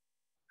audible.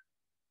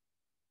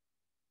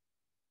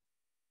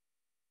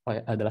 Oh,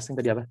 ya, the last thing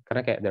tadi apa?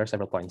 Karena kayak there are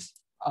several points.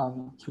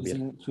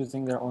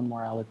 choosing their own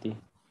morality.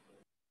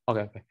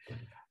 Okay, okay.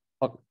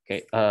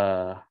 Okay,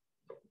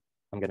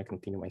 I'm gonna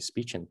continue my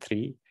speech in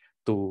 3,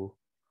 2,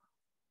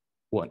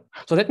 1.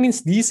 So that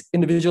means these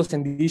individuals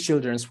and these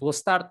children will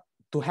start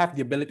to have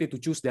the ability to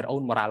choose their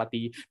own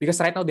morality, because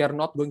right now they are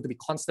not going to be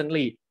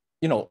constantly,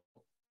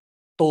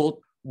 told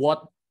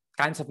what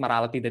kinds of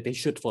morality that they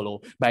should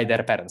follow by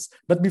their parents.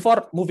 But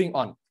before moving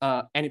on,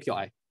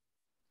 NPOI.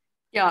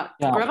 Yeah,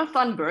 Yeah. Greta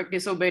Thunberg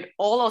disobeyed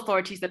all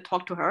authorities that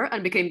talked to her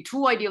and became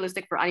too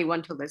idealistic for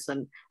anyone to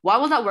listen. Why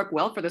will that work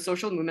well for the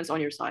social movements on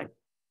your side?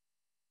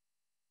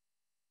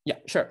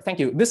 Yeah, sure. Thank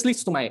you. This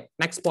leads to my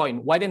next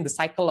point. Why then the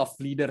cycle of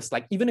leaders,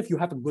 like even if you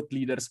have good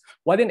leaders,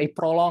 why then a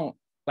prolonged,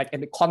 like a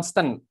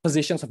constant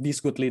positions of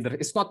these good leaders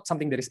is not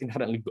something that is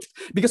inherently good?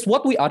 Because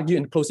what we argue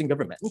in closing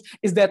government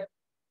is that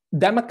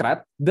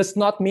Democrat does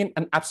not mean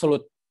an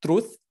absolute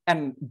truth,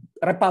 and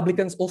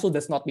Republicans also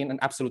does not mean an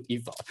absolute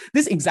evil.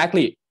 This is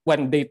exactly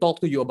when they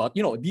talk to you about,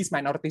 these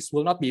minorities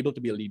will not be able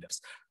to be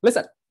leaders.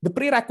 Listen, the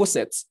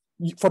prerequisites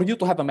for you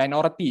to have a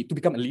minority to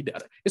become a leader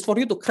is for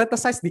you to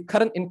criticize the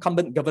current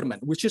incumbent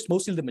government, which is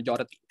mostly the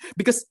majority.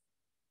 Because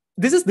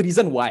this is the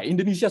reason why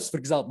Indonesia, for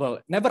example,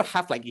 never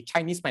have like a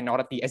Chinese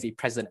minority as a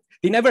president.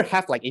 They never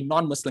have like a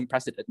non-Muslim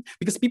president,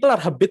 because people are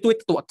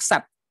habituated to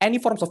accept any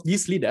forms of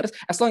these leaders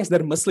as long as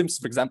they're Muslims,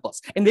 for example.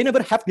 And they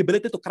never have the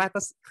ability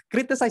to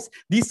criticize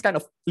these kind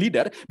of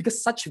leader,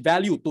 because such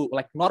value to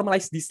like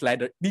normalize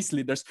these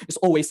leaders is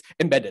always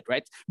embedded,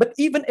 right? But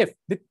even if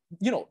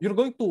you're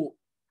going to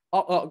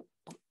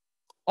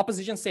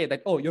opposition say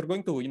that, oh, you're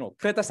going to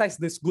criticize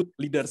these good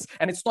leaders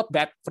and it's not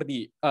bad for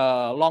the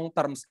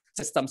long-term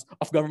systems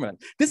of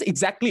government. This is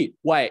exactly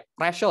why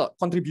racial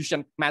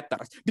contribution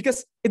matters,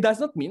 because it does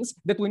not mean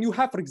that when you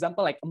have, for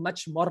example, like a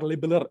much more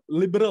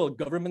liberal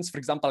governments, for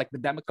example, like the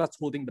Democrats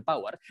holding the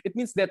power, it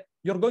means that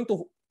you're going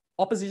to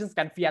oppositions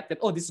can fiat that,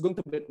 oh, this is going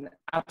to be an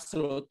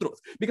absolute truth.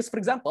 Because, for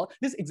example,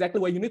 this is exactly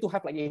why you need to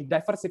have like a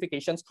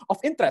diversifications of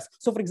interest.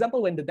 So, for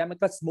example, when the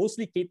Democrats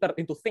mostly cater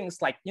into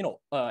things like,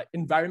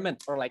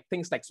 environment or like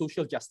things like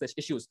social justice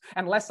issues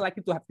and less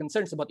likely to have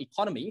concerns about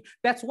economy,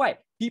 that's why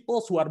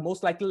people who are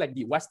most likely like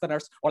the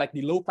Westerners or like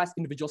the low-class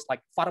individuals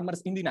like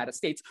farmers in the United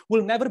States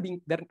will never be,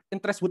 their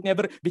interest would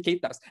never be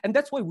catered. And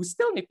that's why we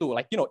still need to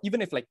like,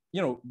 even if like,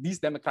 these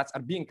Democrats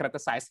are being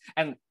criticized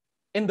and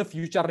in the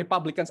future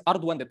Republicans are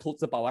the one that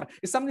holds the power,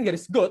 is something that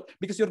is good,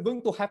 because you're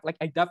going to have like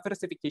a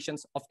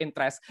diversifications of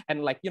interest,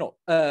 and like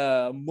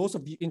most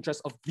of the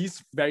interests of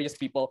these various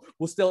people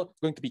will still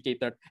going to be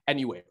catered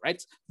anyway,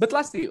 right? But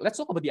lastly, let's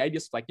talk about the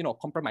ideas of like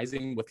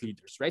compromising with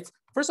leaders, right?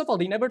 First of all,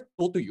 they never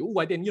told to you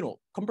why then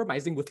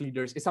compromising with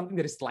leaders is something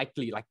that is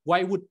likely. Like,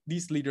 why would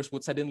these leaders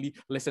would suddenly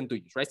listen to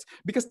you, right?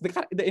 Because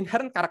the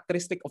inherent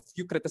characteristic of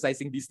you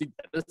criticizing these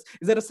leaders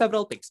is there are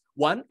several things.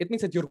 One, it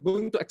means that you're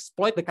going to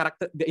exploit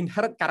the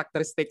inherent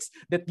characteristics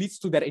that leads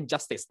to their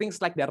injustice.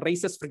 Things like they're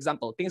racist, for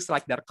example, things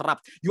like they're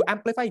corrupt. You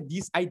amplify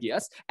these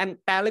ideas and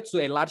tell it to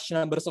a large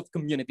numbers of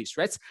communities,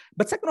 right?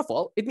 But second of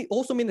all, it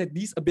also means that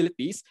these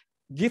abilities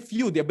give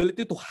you the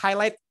ability to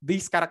highlight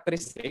these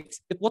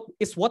characteristics. What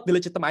will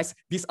legitimize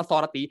this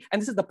authority,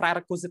 and this is the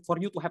prerequisite for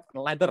you to have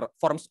other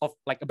forms of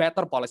like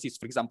better policies,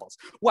 for example.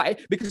 Why?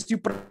 Because you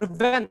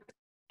prevent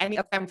any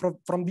attempt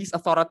from this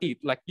authority,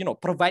 like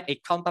provide a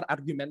counter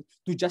argument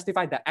to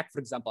justify the act, for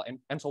example,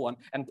 and so on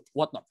and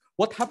whatnot.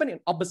 What happened in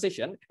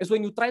opposition is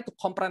when you try to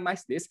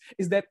compromise this,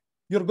 is that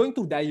you're going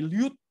to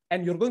dilute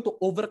and you're going to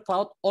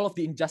overcloud all of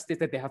the injustice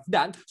that they have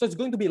done. So it's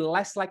going to be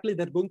less likely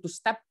they're going to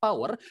step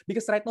power,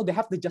 because right now they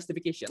have the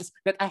justifications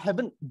that I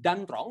haven't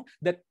done wrong,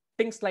 that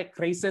things like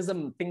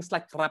racism, things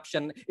like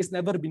corruption is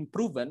never been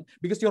proven,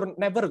 because you're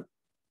never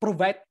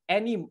provide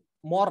any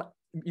more,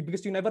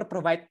 because you never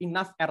provide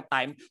enough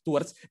airtime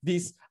towards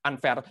these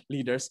unfair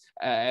leaders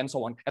and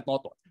so on and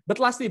not on. But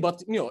lastly,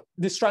 about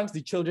destroying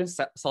the children's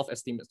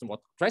self-esteem is what,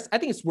 right? I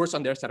think it's worse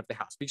on their side of the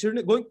house, because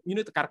you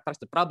need to characterize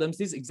the problems.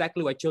 This is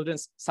exactly why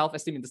children's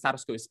self-esteem in the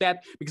status quo is bad,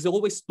 because they're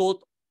always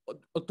told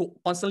to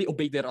constantly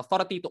obey their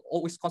authority, to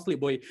always constantly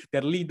obey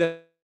their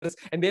leaders,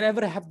 and they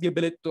never have the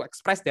ability to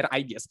express their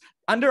ideas.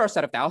 Under our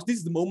side of the house, this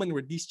is the moment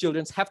where these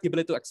children have the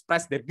ability to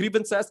express their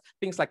grievances,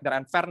 things like their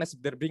unfairness,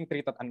 if they're being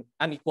treated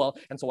unequal,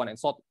 and so on and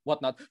so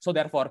whatnot. So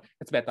therefore,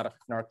 it's better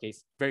in our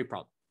case. Very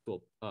proud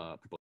to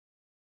propose.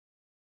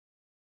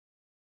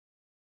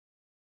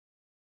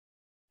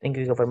 Thank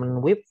you,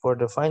 Government Whip, for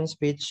the fine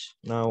speech.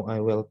 Now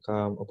I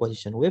welcome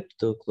Opposition Whip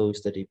to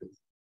close the debate.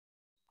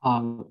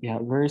 Yeah,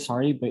 very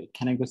sorry, but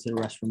can I go to the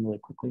restroom really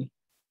quickly?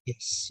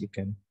 Yes, you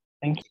can.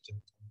 Thank you.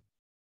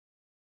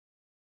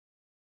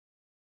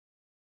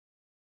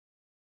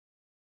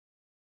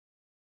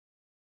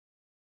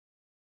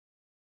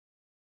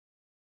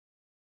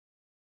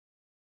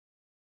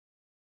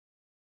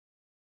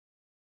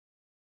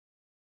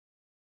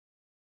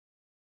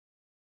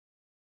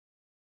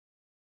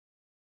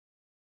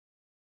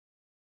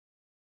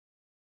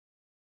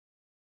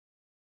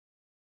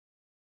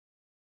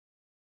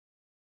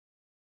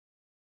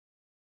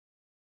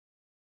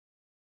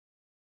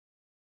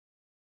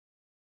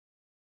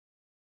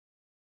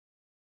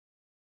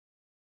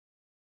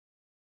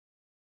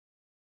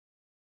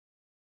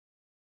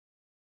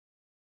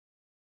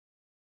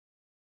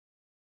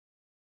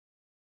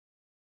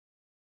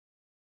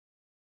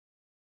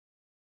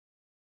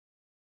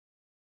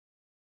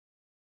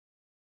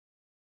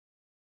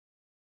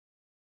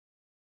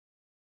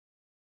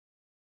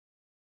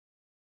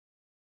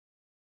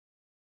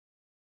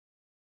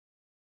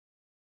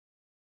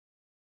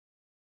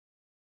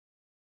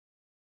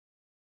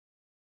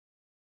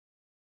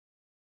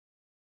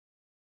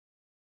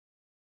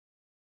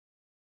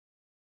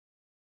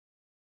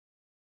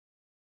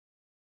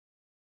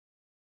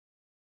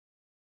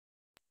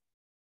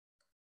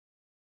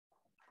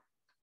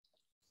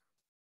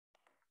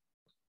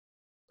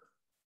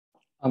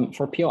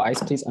 For POIs,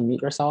 please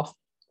unmute yourself.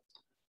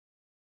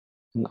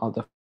 And I'll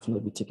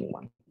definitely be taking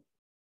one.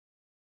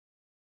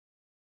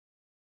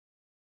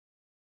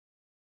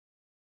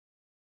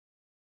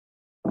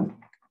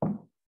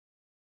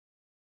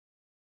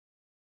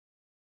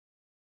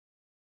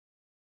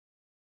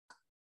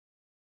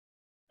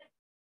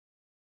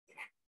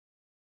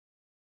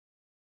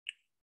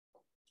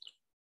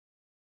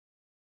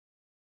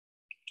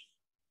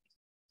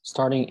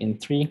 Starting in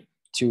 3,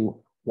 2,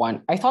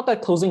 1. I thought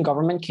that closing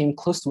government came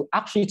close to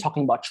actually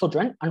talking about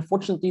children.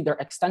 Unfortunately, their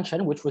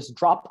extension, which was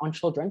dropped on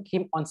children,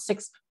 came on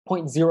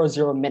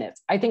 6.00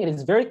 minutes. I think it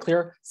is very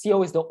clear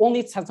CO is the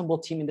only sensible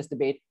team in this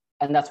debate,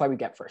 and that's why we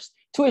get first.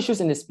 2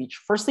 issues in this speech.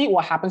 Firstly,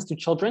 what happens to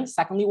children?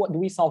 Secondly, what do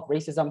we solve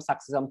racism,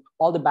 sexism,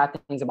 all the bad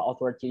things about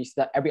authorities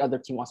that every other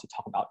team wants to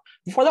talk about?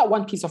 Before that,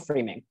 one piece of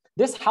framing.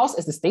 This house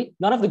is the state.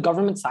 None of the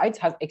government sides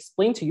has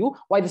explained to you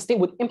why the state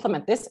would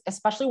implement this,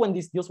 especially when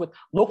this deals with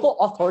local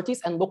authorities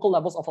and local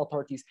levels of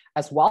authorities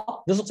as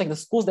well. This looks like the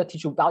schools that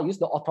teach you values,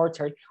 the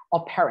authority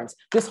of parents.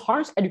 This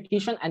harms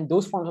education and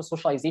those forms of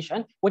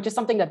socialization, which is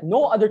something that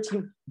no other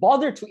team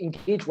bothered to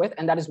engage with,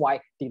 and that is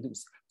why they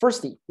lose.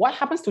 Firstly, what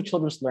happens to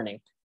children's learning?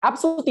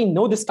 Absolutely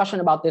no discussion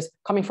about this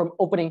coming from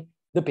opening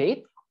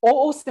debate.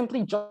 OO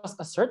simply just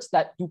asserts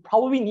that you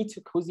probably need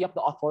to cozy up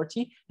the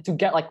authority to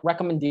get like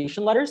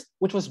recommendation letters,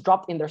 which was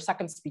dropped in their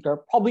second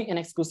speaker, probably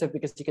inexclusive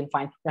because you can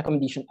find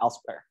recommendation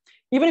elsewhere.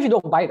 Even if you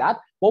don't buy that,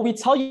 what we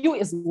tell you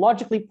is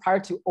logically prior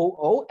to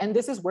OO, and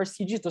this is where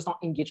CG does not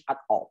engage at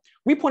all.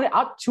 We pointed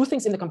out 2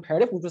 things in the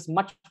comparative, which was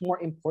much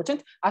more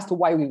important as to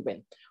why we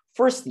win.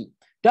 Firstly,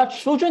 that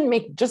children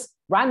make just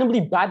randomly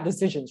bad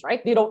decisions,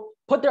 right? They don't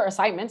put their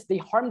assignments, they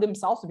harm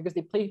themselves because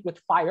they play with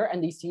fire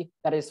and they see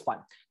that it is fun.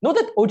 Note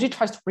that OG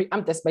tries to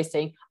preempt this by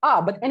saying,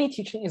 but any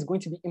teaching is going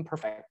to be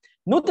imperfect.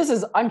 Note this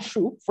is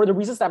untrue for the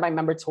reasons that my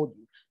member told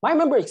you. My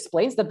member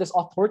explains that this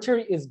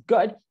authority is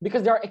good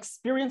because they are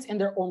experienced in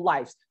their own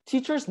lives.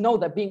 Teachers know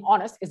that being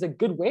honest is a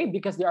good way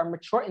because they are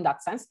mature in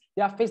that sense.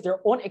 They have faced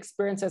their own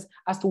experiences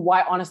as to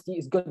why honesty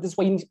is good. This is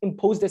why you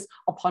impose this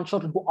upon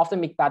children who often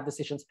make bad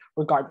decisions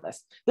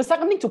regardless. The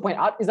second thing to point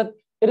out is that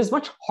it is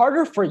much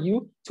harder for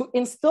you to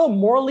instill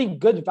morally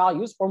good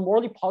values or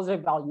morally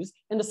positive values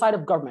in the side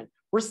of government.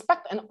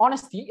 Respect and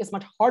honesty is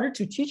much harder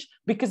to teach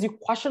because you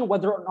question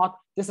whether or not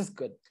this is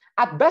good.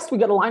 At best, we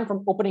get a line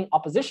from opening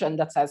opposition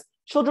that says,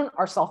 children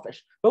are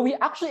selfish, but we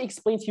actually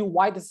explain to you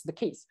why this is the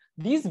case.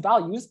 These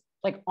values,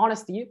 like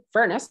honesty,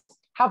 fairness,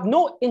 have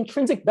no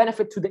intrinsic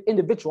benefit to the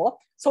individual.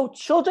 So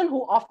children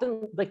who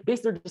often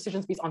base their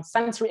decisions based on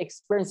sensory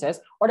experiences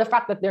or the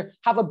fact that they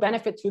have a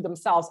benefit to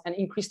themselves and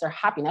increase their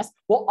happiness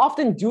will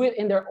often do it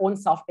in their own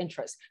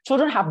self-interest.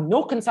 Children have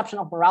no conception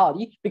of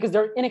morality because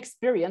they're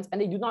inexperienced and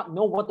they do not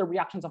know what the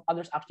reactions of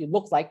others actually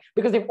looks like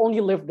because they've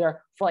only lived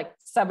there for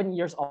 7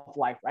 years of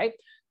life, right?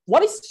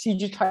 What is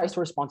CG tries to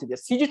respond to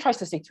this? CG tries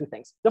to say 2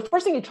 things. The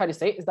first thing they try to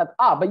say is that,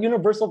 but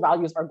universal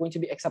values are going to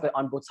be accepted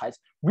on both sides.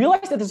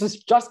 Realize that this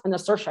is just an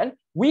assertion.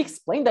 We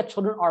explained that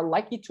children are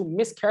likely to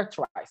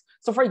mischaracterize.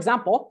 So for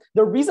example,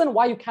 the reason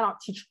why you cannot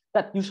teach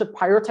that you should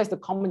prioritize the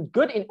common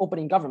good in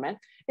opening government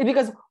is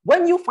because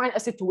when you find a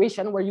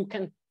situation where you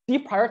can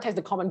deprioritize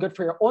the common good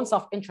for your own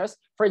self-interest,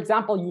 for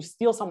example, you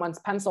steal someone's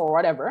pencil or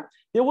whatever,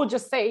 they will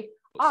just say,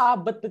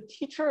 but the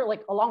teacher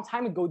a long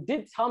time ago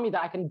did tell me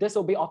that I can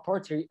disobey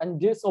authority and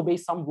disobey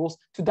some rules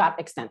to that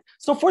extent.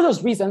 So for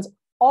those reasons,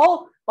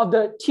 all of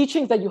the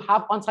teachings that you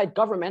have on-site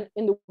government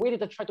in the way that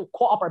they try to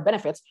co-op our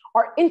benefits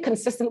are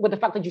inconsistent with the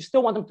fact that you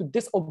still want them to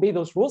disobey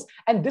those rules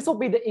and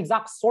disobey the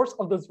exact source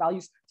of those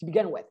values to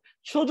begin with.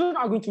 Children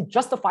are going to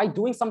justify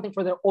doing something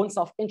for their own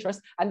self-interest,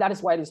 and that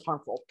is why it is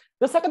harmful.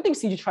 The second thing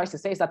CG tries to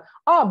say is that,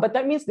 but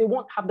that means they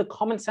won't have the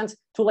common sense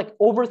to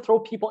overthrow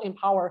people in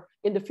power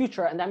in the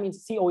future, and that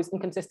means CO is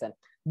inconsistent.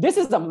 This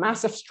is a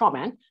massive straw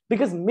man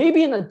because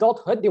maybe in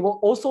adulthood, they will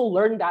also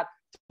learn that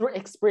through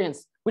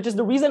experience, which is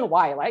the reason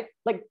why, right?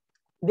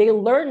 They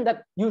learn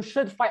that you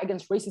should fight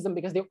against racism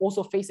because they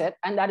also face it.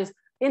 And that is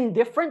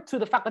indifferent to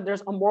the fact that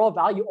there's a moral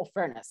value of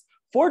fairness.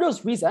 For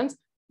those reasons,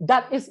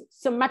 that is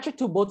symmetric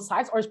to both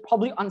sides or is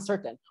probably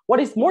uncertain. What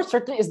is more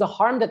certain is the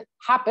harm that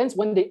happens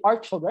when they are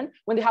children,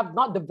 when they have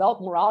not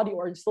developed morality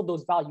or instilled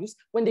those values,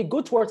 when they go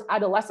towards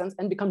adolescence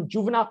and become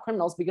juvenile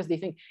criminals because they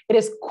think it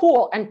is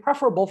cool and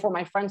preferable for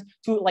my friends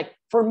to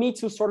for me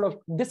to sort of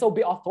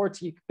disobey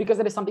authority because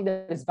it is something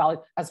that is valid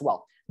as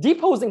well.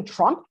 Deposing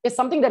Trump is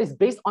something that is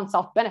based on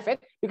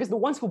self-benefit because the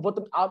ones who vote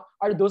them out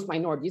are those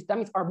minorities. That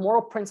means our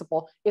moral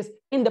principle is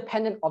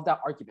independent of that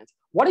argument.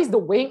 What is the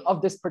weighing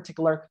of this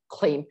particular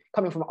claim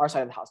coming from our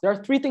side of the house? There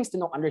are 3 things to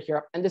know under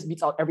here, and this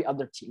beats out every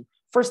other team.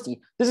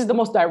 Firstly, this is the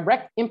most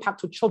direct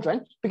impact to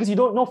children because you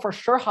don't know for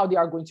sure how they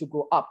are going to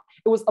grow up.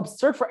 It was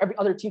absurd for every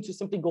other team to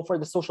simply go for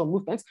the social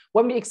movements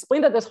when we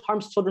explain that this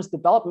harms children's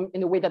development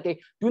in a way that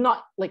they do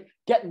not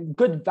get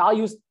good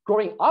values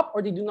growing up,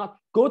 or they do not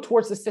go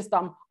towards the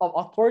system of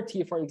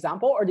authority, for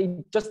example, or they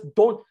just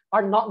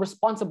are not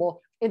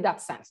responsible in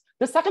that sense.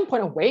 The second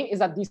point of weighing is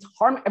that these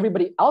harm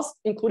everybody else,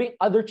 including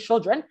other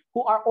children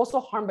who are also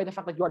harmed by the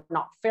fact that you are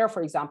not fair,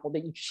 for example,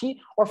 that you cheat,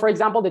 or for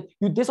example, that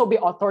you disobey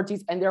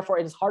authorities and therefore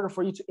it is harder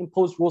for you to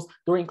impose rules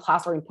during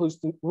class or impose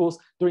rules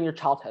during your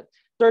childhood.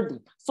 Thirdly,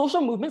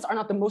 social movements are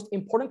not the most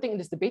important thing in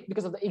this debate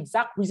because of the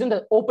exact reason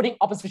that opening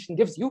opposition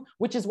gives you,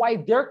 which is why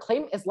their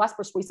claim is less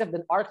persuasive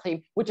than our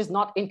claim, which is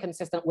not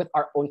inconsistent with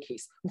our own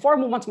case. Before I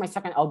move on to my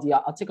second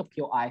LDA, I'll take a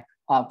POI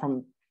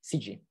from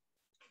CG.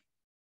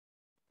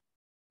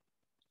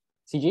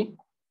 CG?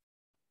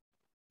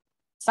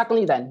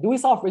 Secondly then, do we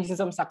solve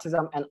racism,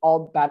 sexism, and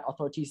all bad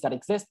authorities that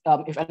exist?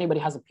 If anybody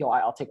has a POI,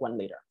 I'll take one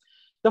later.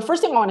 The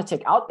first thing I want to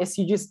take out is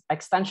CG's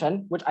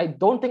extension, which I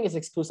don't think is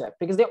exclusive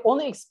because they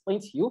only explain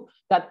to you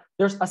that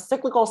there's a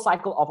cyclical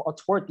cycle of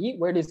authority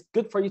where it is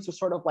good for you to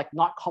sort of like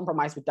not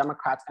compromise with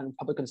Democrats and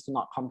Republicans to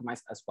not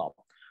compromise as well.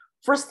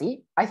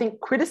 Firstly, I think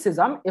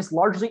criticism is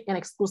largely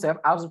inexclusive,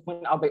 as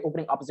pointed out by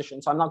opening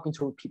opposition, so I'm not going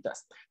to repeat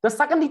this. The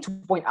second thing to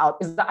point out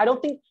is that I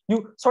don't think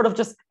you sort of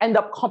just end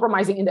up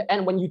compromising in the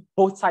end when you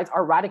both sides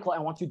are radical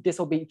and want to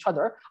disobey each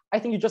other. I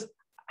think you just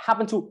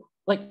happen to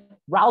like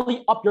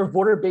rally up your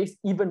voter base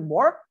even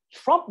more.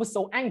 Trump was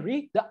so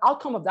angry. The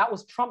outcome of that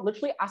was Trump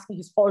literally asking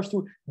his followers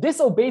to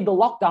disobey the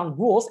lockdown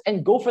rules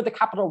and go for the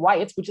Capitol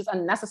riots, which is a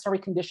necessary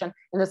condition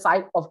in the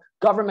side of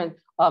government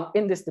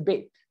in this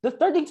debate. The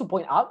third thing to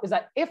point out is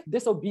that if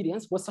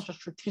disobedience was such a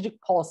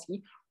strategic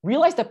policy,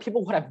 realize that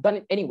people would have done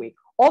it anyway.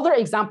 Other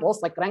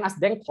examples like Rengas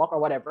Dengklok or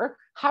whatever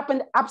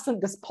happened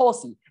absent this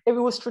policy. If it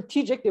was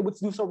strategic, they would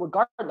do so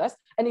regardless,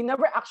 and they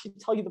never actually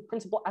tell you the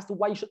principle as to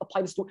why you should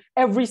apply this to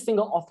every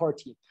single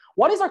authority.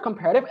 What is our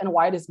comparative and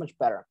why it is much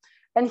better?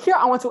 And here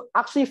I want to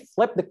actually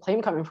flip the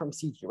claim coming from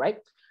CG, right?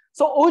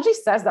 So OG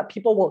says that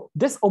people will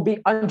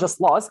disobey unjust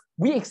laws.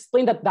 We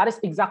explain that that is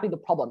exactly the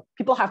problem.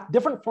 People have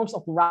different forms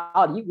of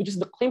morality, which is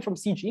the claim from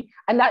CG,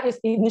 and that is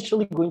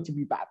initially going to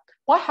be bad.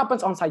 What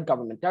happens outside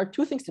government? There are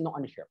two things to know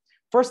under here.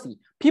 Firstly,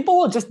 people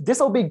will just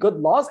disobey good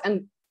laws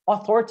and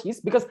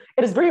authorities because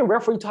it is very rare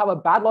for you to have a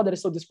bad law that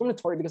is so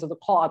discriminatory because of the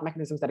call-out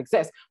mechanisms that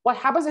exist. What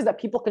happens is that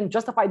people can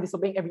justify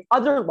disobeying every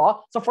other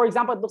law. So for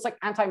example, it looks like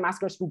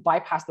anti-maskers who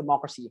bypass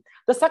democracy.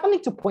 The second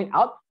thing to point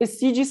out is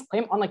CG's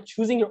claim on like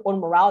choosing your own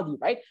morality,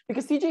 right?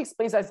 Because CG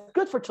explains that it's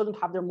good for children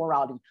to have their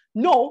morality.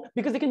 No,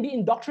 because they can be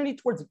indoctrinated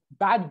towards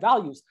bad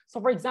values. So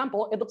for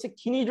example, it looks like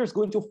teenagers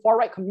go into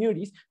far-right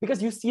communities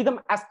because you see them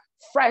as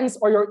friends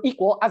or your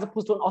equal as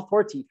opposed to an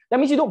authority. That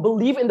means you don't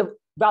believe in the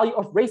value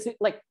of race,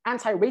 like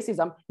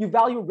anti-racism. You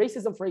value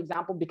racism, for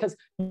example, because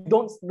you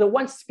don't, the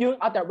one spewing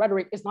out that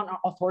rhetoric is not an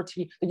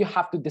authority that you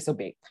have to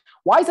disobey.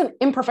 Why is an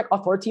imperfect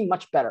authority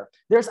much better?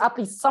 There's at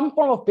least some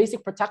form of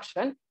basic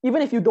protection,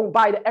 even if you don't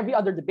buy it every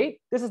other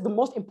debate. This is the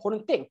most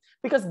important thing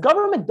because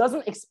government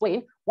doesn't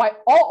explain why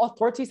all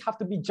authorities have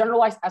to be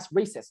generalized as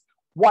racist.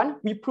 One,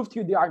 we prove to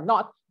you they are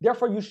not.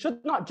 Therefore, you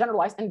should not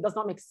generalize, and it does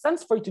not make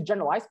sense for you to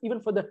generalize, even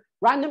for the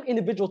random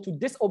individual to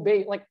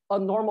disobey like a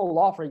normal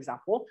law, for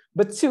example.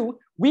 But two,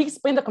 we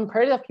explain the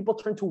comparative that people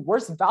turn to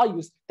worse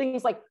values,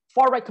 things like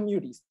far-right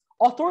communities.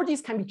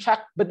 Authorities can be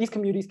checked, but these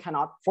communities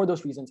cannot. For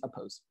those reasons,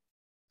 oppose.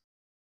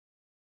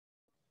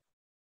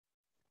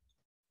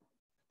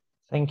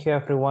 Thank you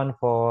everyone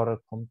for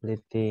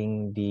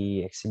completing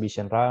the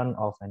exhibition round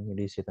of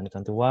NUDC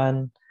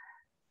 2021.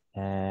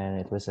 And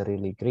it was a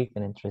really great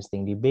and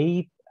interesting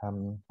debate.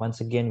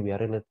 Once again, we are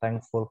really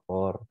thankful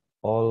for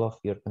all of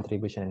your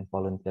contribution and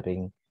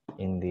volunteering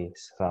in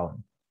this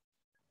round.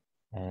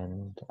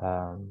 And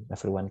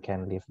everyone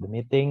can leave the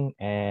meeting,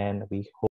 and we hope